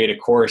out and create a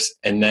course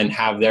and then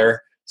have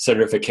their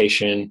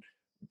certification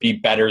be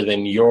better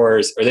than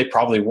yours, or they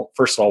probably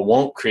first of all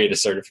won't create a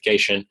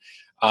certification.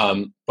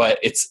 But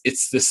it's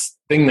this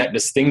thing that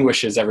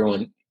distinguishes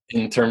everyone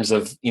in terms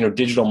of,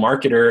 Digital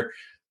Marketer.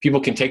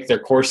 People can take their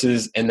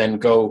courses and then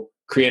go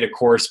create a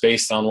course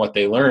based on what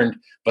they learned,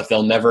 but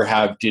they'll never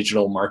have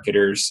digital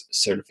marketers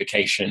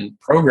certification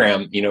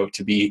program,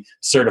 to be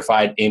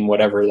certified in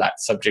whatever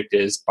that subject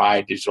is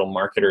by digital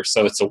marketers.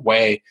 So it's a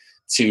way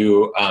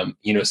to,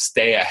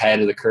 stay ahead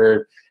of the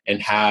curve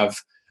and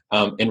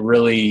and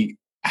really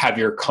have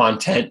your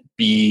content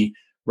be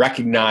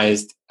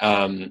recognized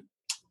and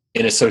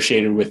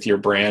associated with your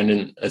brand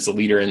and as a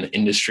leader in the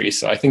industry.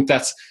 So I think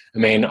that's the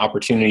main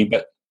opportunity,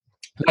 but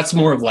that's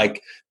more of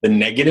like the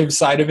negative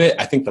side of it.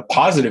 I think the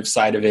positive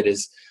side of it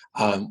is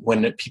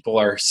when people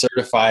are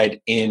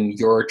certified in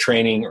your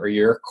training or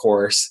your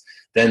course,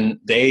 then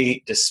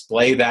they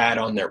display that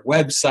on their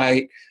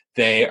website.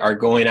 They are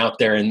going out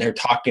there and they're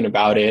talking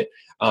about it.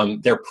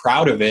 They're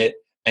proud of it.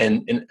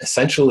 And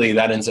essentially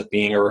that ends up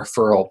being a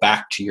referral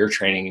back to your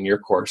training and your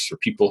course for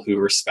people who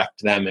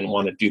respect them and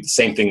want to do the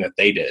same thing that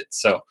they did.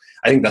 So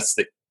I think that's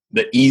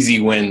the easy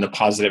win, the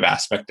positive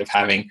aspect of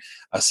having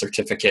a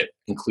certificate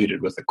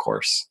included with a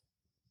course.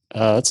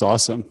 That's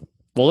awesome.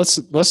 Well,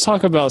 let's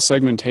talk about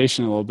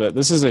segmentation a little bit.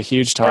 This is a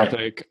huge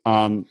topic.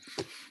 Right.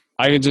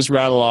 I could just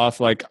rattle off,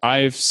 like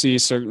I see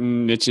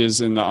certain niches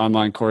in the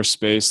online course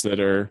space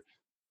that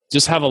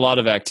just have a lot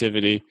of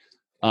activity.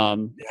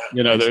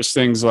 There's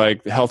things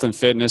like health and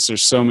fitness.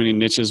 There's so many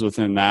niches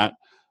within that,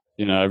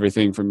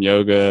 everything from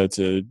yoga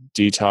to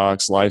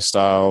detox,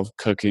 lifestyle,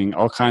 cooking,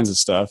 all kinds of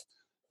stuff.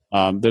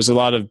 There's a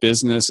lot of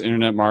business,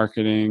 internet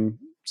marketing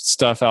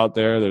stuff out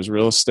there. There's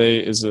real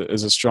estate is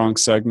a strong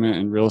segment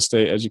in real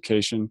estate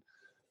education.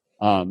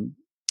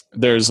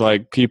 There's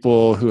like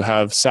people who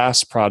have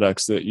SaaS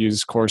products that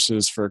use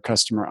courses for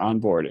customer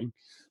onboarding.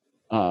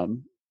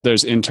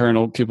 There's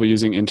people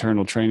using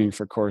internal training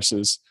for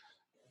courses.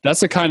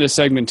 That's the kind of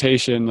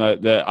segmentation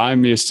that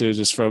I'm used to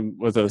just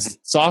with a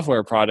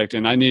software product,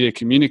 and I need to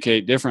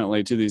communicate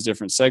differently to these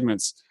different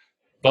segments.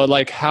 But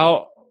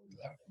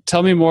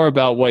tell me more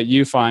about what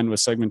you find with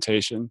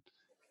segmentation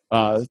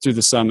through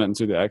the summit and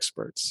through the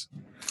experts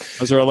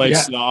as it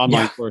relates to the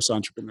online course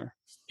entrepreneur.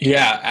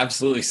 Yeah,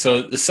 absolutely.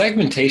 So the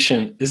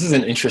segmentation, this is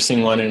an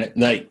interesting one. And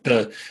like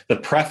the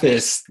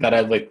preface that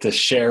I'd like to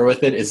share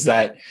with it is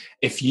that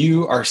if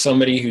you are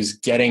somebody who's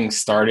getting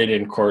started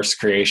in course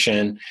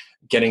creation,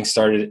 getting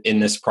started in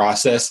this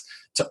process,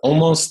 to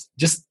almost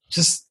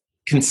just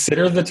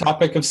consider the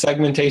topic of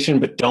segmentation,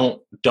 but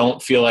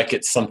don't feel like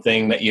it's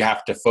something that you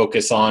have to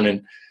focus on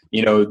and,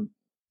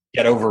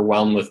 get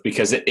overwhelmed with,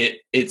 because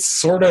it's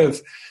sort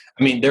of,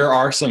 there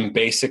are some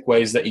basic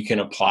ways that you can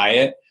apply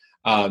it.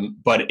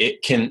 But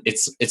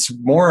it's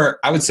more,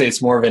 I would say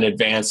it's more of an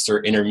advanced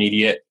or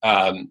intermediate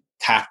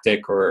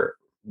tactic or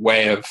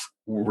way of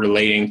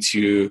relating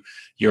to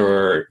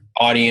your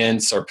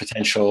audience or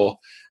potential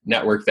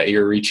network that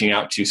you're reaching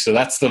out to. So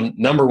that's the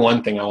number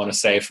one thing I want to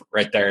say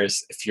right there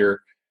is, if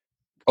you're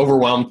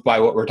overwhelmed by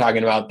what we're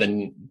talking about,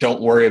 then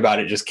don't worry about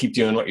it. Just keep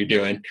doing what you're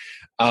doing.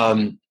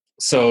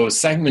 So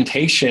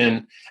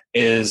segmentation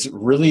is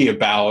really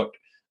about,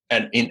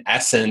 in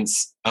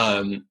essence,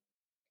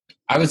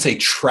 I would say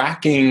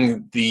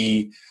tracking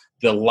the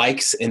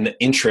likes and the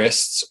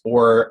interests,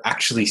 or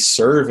actually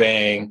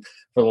surveying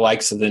for the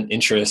likes and the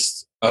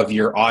interests of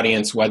your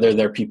audience, whether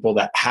they're people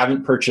that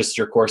haven't purchased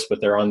your course,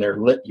 but they're on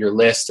your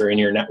list or in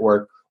your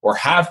network, or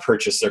have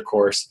purchased their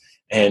course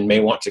and may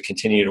want to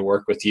continue to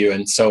work with you.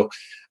 And so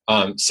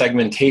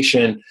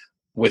segmentation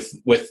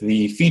with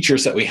the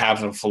features that we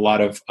have of a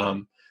lot of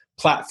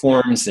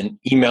platforms and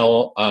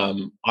email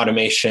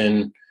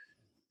automation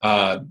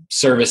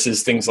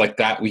services, things like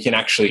that, we can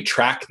actually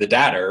track the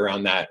data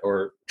around that,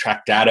 or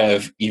track data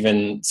of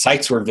even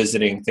sites we're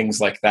visiting, things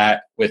like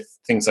that, with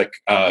things like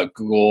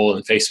Google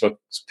and Facebook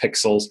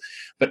pixels.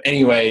 But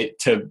anyway,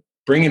 to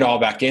bring it all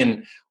back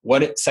in,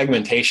 what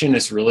segmentation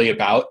is really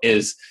about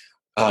is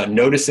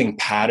noticing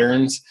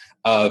patterns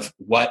of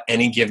what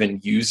any given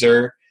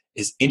user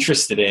is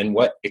interested in,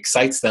 what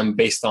excites them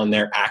based on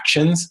their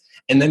actions,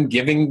 and then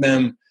giving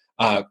them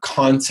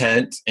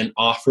content and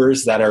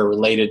offers that are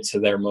related to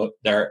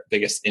their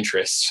biggest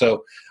interests.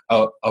 So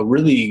a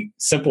really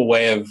simple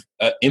way of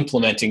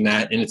implementing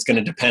that, and it's going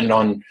to depend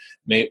on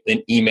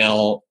an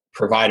email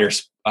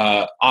provider's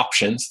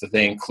options that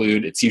they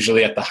include. It's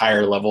usually at the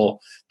higher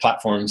level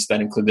platforms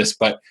that include this,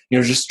 but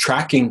just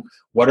tracking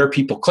what are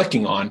people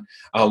clicking on,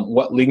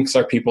 what links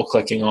are people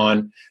clicking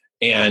on,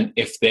 and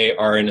if they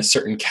are in a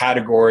certain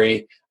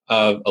category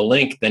of a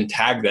link, then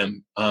tag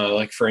them.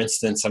 Like for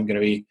instance, I'm going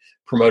to be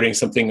promoting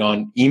something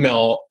on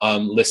email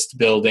list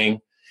building.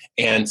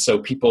 And so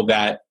people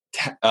that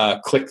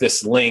click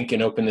this link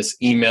and open this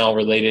email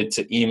related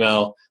to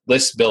email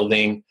list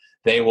building,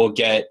 they will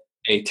get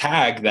a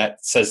tag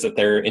that says that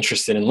they're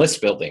interested in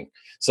list building.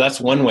 So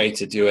that's one way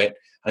to do it.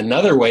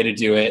 Another way to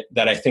do it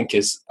that I think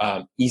is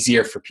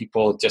easier for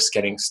people just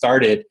getting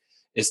started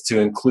is to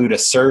include a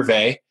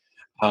survey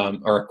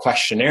or a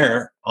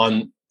questionnaire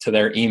on to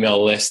their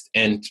email list,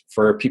 and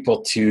for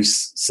people to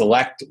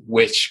select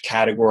which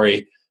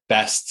category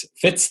best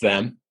fits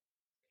them.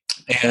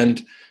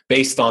 And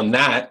based on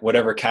that,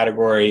 whatever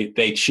category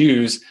they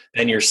choose,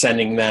 then you're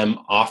sending them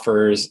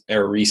offers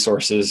or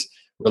resources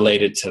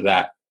related to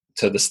that,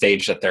 to the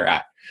stage that they're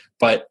at.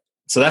 But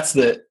that's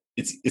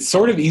it's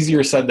sort of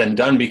easier said than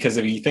done, because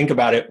if you think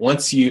about it,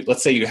 let's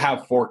say you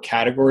have 4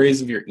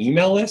 categories of your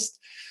email list,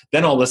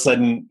 then all of a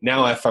sudden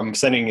now if I'm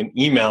sending an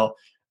email,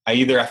 I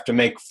either have to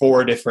make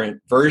 4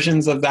 different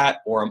versions of that,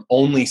 or I'm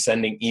only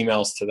sending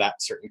emails to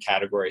that certain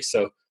category.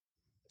 So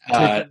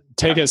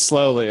take it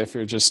slowly if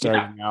you're just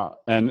starting out.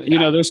 And,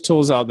 there's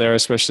tools out there,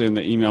 especially in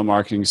the email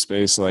marketing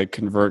space, like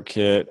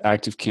ConvertKit,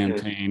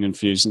 ActiveCampaign,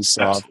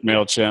 Infusionsoft,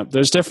 MailChimp.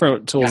 There's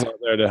different tools out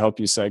there to help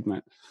you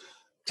segment.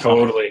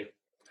 Totally.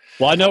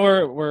 Well, I know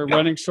we're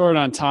running short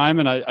on time,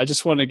 and I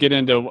just want to get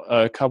into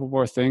a couple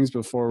more things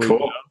before we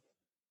go.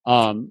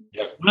 One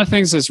of the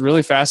things that's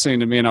really fascinating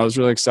to me, and I was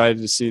really excited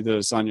to see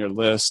this on your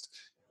list,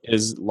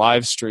 is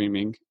live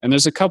streaming. And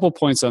there's a couple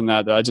points on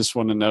that I just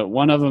want to note.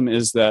 One of them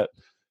is that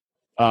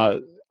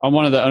I'm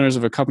one of the owners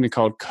of a company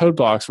called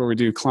codeBOX, where we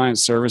do client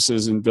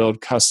services and build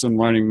custom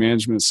learning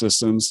management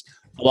systems,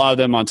 a lot of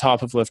them on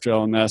top of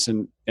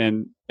LifterLMS,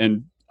 and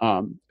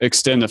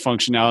extend the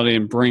functionality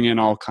and bring in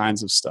all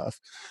kinds of stuff.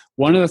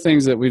 One of the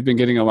things that we've been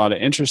getting a lot of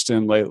interest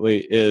in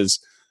lately is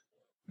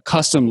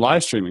custom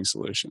live streaming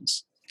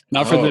solutions.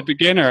 Now, for the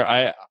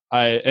beginner,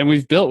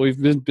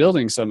 we've been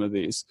building some of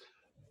these,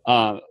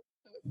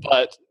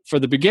 but for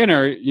the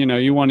beginner,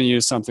 you want to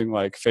use something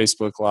like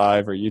Facebook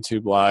Live or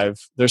YouTube Live.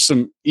 There's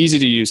some easy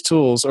to use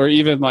tools, or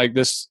even like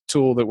this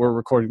tool that we're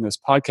recording this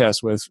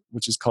podcast with,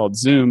 which is called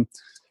Zoom,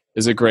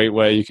 is a great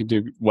way. You can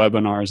do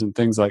webinars and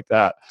things like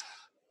that.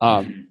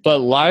 But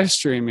live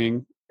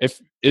streaming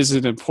is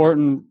an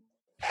important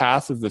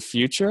path of the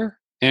future.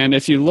 And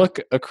if you look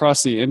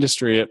across the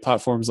industry at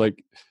platforms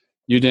like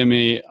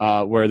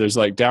Udemy, where there's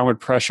like downward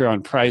pressure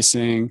on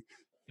pricing,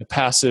 the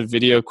passive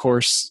video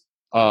course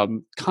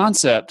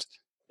concept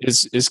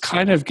is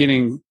kind of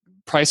getting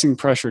pricing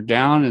pressure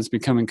down. It's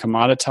becoming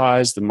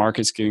commoditized. The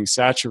market's getting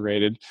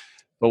saturated.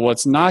 But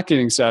what's not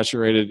getting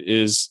saturated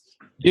is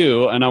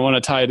you. And I want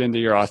to tie it into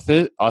your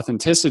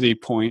authenticity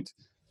point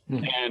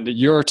and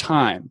your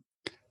time.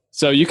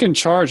 So you can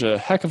charge a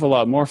heck of a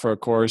lot more for a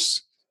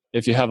course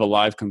if you have a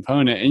live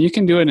component, and you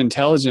can do it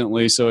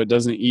intelligently so it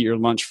doesn't eat your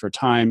lunch for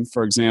time.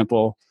 For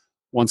example,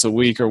 once a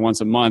week or once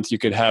a month, you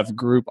could have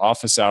group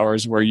office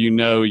hours where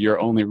you're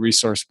only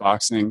resource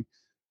boxing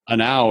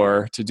an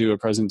hour to do a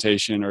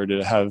presentation or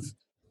to have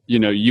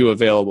you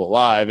available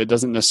live. It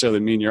doesn't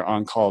necessarily mean you're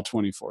on call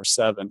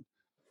 24/7.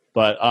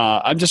 But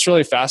I'm just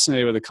really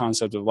fascinated with the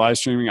concept of live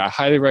streaming. I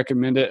highly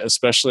recommend it,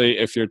 especially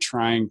if you're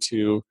trying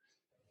to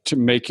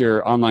make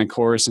your online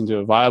course into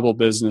a viable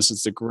business.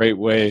 It's a great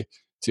way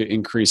to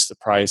increase the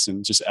price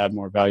and just add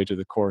more value to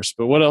the course.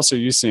 But what else are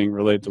you seeing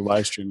related to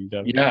live streaming,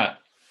 Devin? Yeah.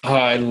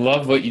 I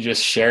love what you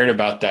just shared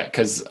about that,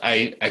 because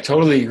I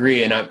totally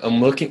agree. And I'm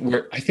looking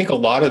where I think a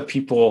lot of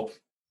people,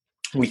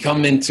 we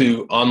come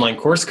into online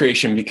course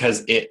creation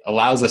because it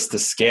allows us to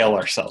scale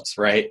ourselves,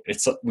 right?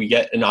 We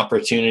get an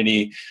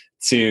opportunity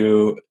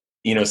to,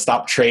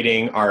 stop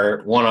trading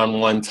our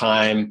one-on-one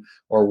time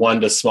or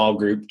one to small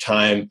group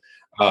time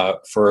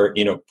for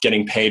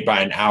getting paid by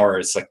an hour.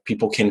 It's like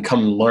people can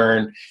come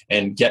learn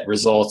and get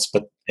results,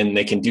 and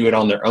they can do it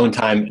on their own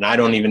time, and I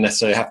don't even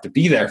necessarily have to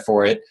be there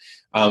for it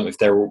if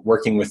they're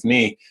working with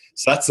me.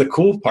 So that's the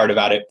cool part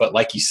about it. But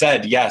like you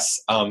said, yes,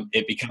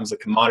 it becomes a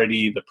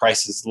commodity. The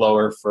price is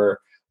lower for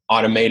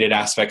automated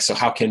aspects. So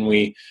how can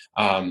we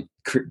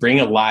bring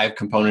a live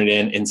component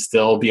in and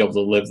still be able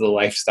to live the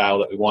lifestyle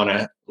that we want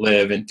to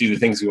live and do the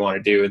things we want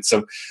to do? And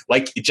so,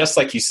 just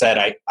like you said,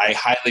 I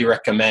highly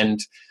recommend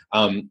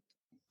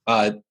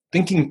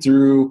thinking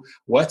through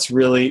what's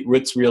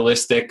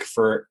realistic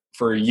for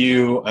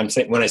you. I'm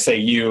saying, when I say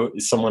you,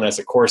 is someone as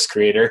a course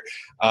creator,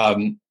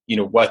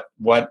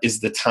 what is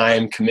the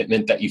time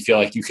commitment that you feel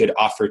like you could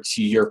offer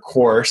to your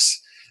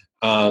course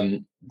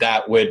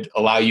that would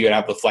allow you to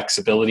have the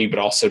flexibility, but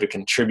also to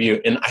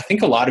contribute. And I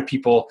think a lot of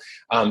people,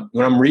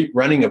 when I'm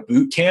running a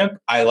boot camp,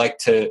 I like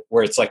to,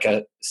 where it's like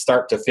a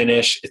start to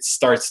finish. It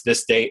starts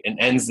this date and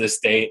ends this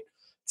date.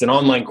 It's an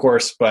online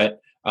course, but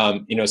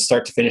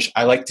start to finish.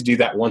 I like to do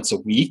that once a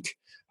week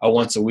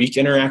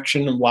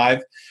interaction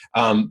live.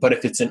 But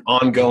if it's an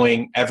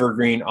ongoing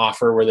evergreen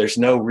offer where there's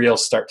no real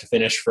start to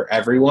finish for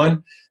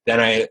everyone, then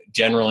I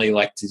generally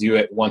like to do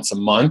it once a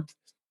month.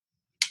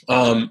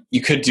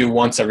 You could do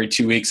once every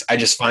 2 weeks. I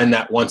just find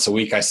that once a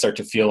week, I start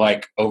to feel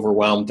like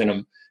overwhelmed, and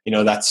I'm,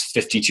 that's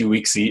 52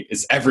 weeks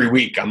is every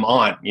week I'm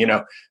on,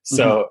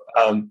 so,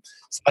 so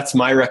that's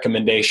my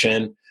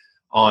recommendation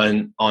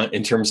on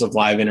in terms of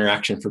live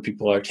interaction for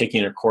people who are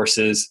taking their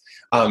courses.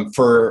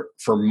 For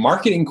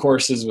marketing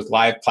courses with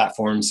live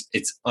platforms,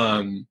 it's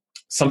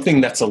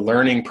something that's a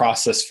learning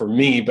process for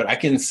me, but I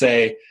can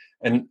say,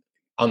 and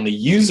on the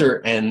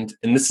user end,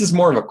 and this is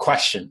more of a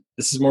question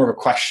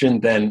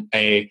than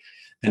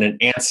an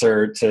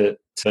answer to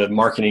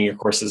marketing your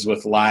courses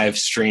with live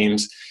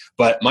streams.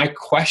 But my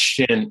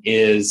question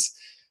is,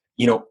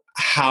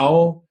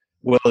 how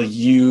will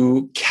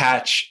you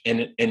catch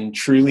and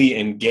truly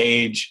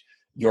engage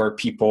your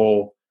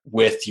people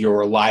with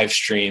your live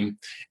stream?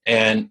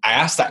 And I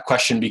asked that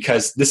question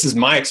because this is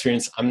my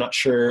experience. I'm not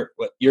sure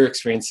what your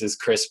experience is,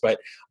 Chris, but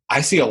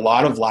I see a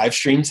lot of live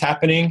streams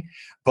happening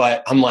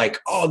but I'm like,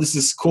 oh, this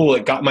is cool.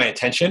 It got my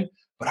attention,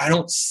 but I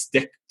don't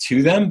stick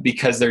to them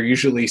because they're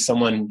usually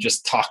someone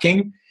just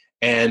talking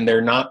and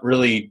they're not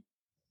really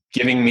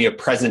giving me a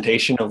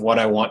presentation of what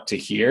I want to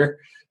hear.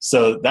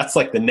 So that's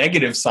like the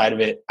negative side of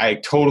it. I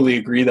totally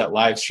agree that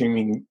live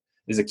streaming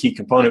is a key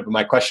component, but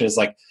my question is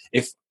like,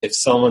 if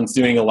someone's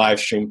doing a live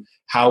stream,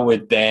 how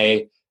would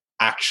they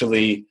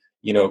actually,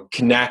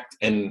 connect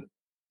and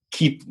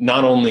keep,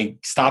 not only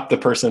stop the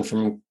person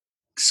from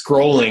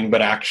scrolling,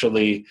 but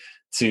actually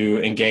to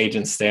engage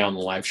and stay on the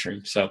live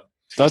stream? So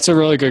that's a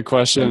really good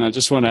question. I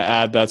just want to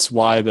add that's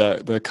why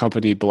the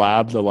company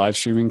Blab, the live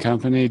streaming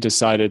company,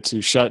 decided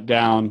to shut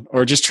down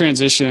or just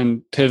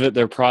pivot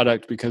their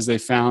product because they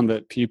found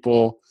that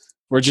people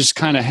were just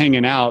kind of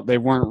hanging out. They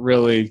weren't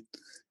really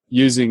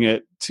using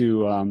it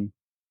to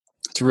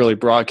really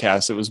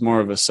broadcast. It was more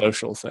of a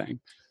social thing.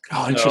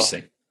 Oh,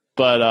 interesting.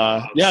 But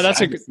that's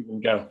a good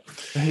go.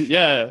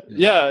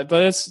 Yeah,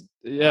 but it's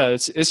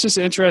just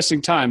an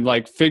interesting time,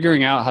 like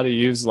figuring out how to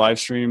use live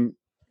stream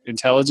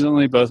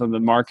intelligently, both on the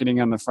marketing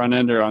on the front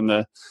end or on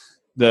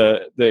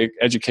the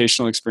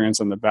educational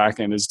experience on the back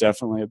end, is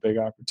definitely a big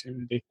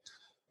opportunity.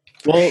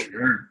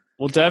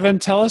 Well, Devin,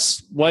 tell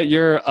us what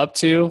you're up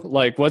to.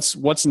 Like,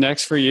 what's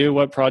next for you?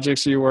 What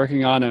projects are you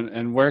working on,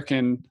 and what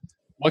can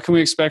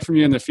we expect from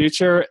you in the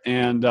future?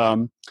 And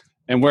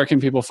where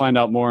can people find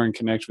out more and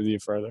connect with you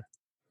further?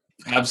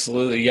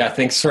 Absolutely. Yeah.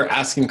 Thanks for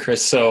asking,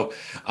 Chris. So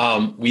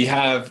we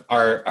have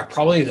our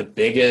probably the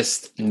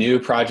biggest new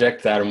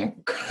project that I'm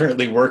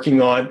currently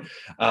working on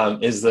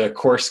is the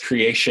Course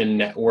Creation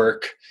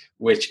Network,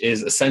 which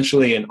is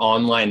essentially an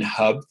online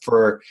hub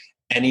for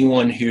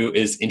anyone who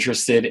is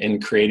interested in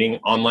creating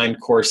online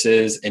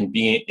courses and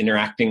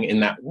interacting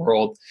in that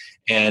world.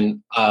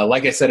 And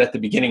like I said at the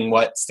beginning,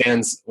 what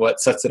sets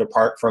it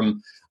apart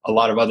from a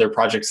lot of other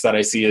projects that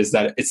I see is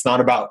that it's not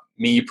about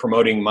me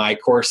promoting my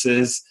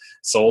courses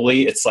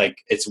solely. It's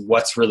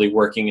what's really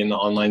working in the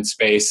online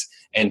space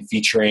and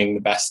featuring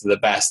the best of the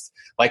best.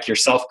 Like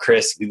yourself,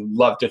 Chris, we'd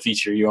love to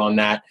feature you on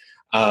that.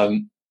 So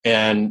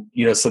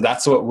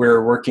that's what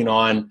we're working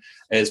on,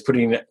 is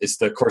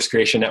the Course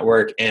Creation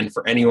Network. And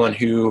for anyone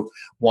who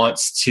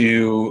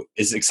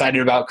is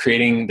excited about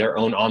creating their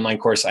own online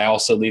course, I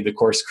also lead the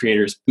Course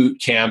Creators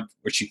Bootcamp,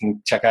 which you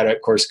can check out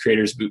at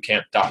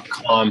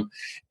coursecreatorsbootcamp.com.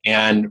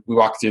 And we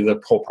walk through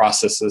the whole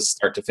process of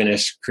start to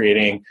finish,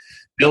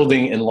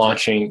 building and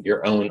launching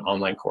your own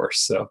online course.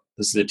 So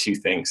those are the two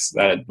things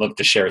that I'd love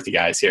to share with you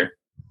guys here.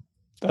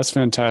 That's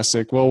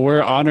fantastic. Well,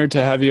 we're honored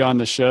to have you on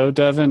the show,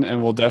 Devin,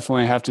 and we'll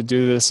definitely have to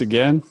do this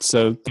again.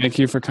 So thank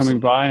you for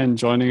coming by and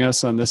joining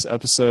us on this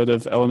episode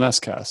of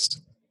LMScast.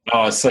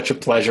 Oh, it's such a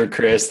pleasure,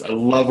 Chris. I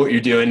love what you're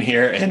doing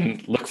here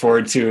and look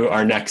forward to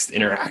our next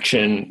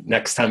interaction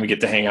next time we get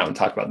to hang out and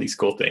talk about these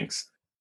cool things.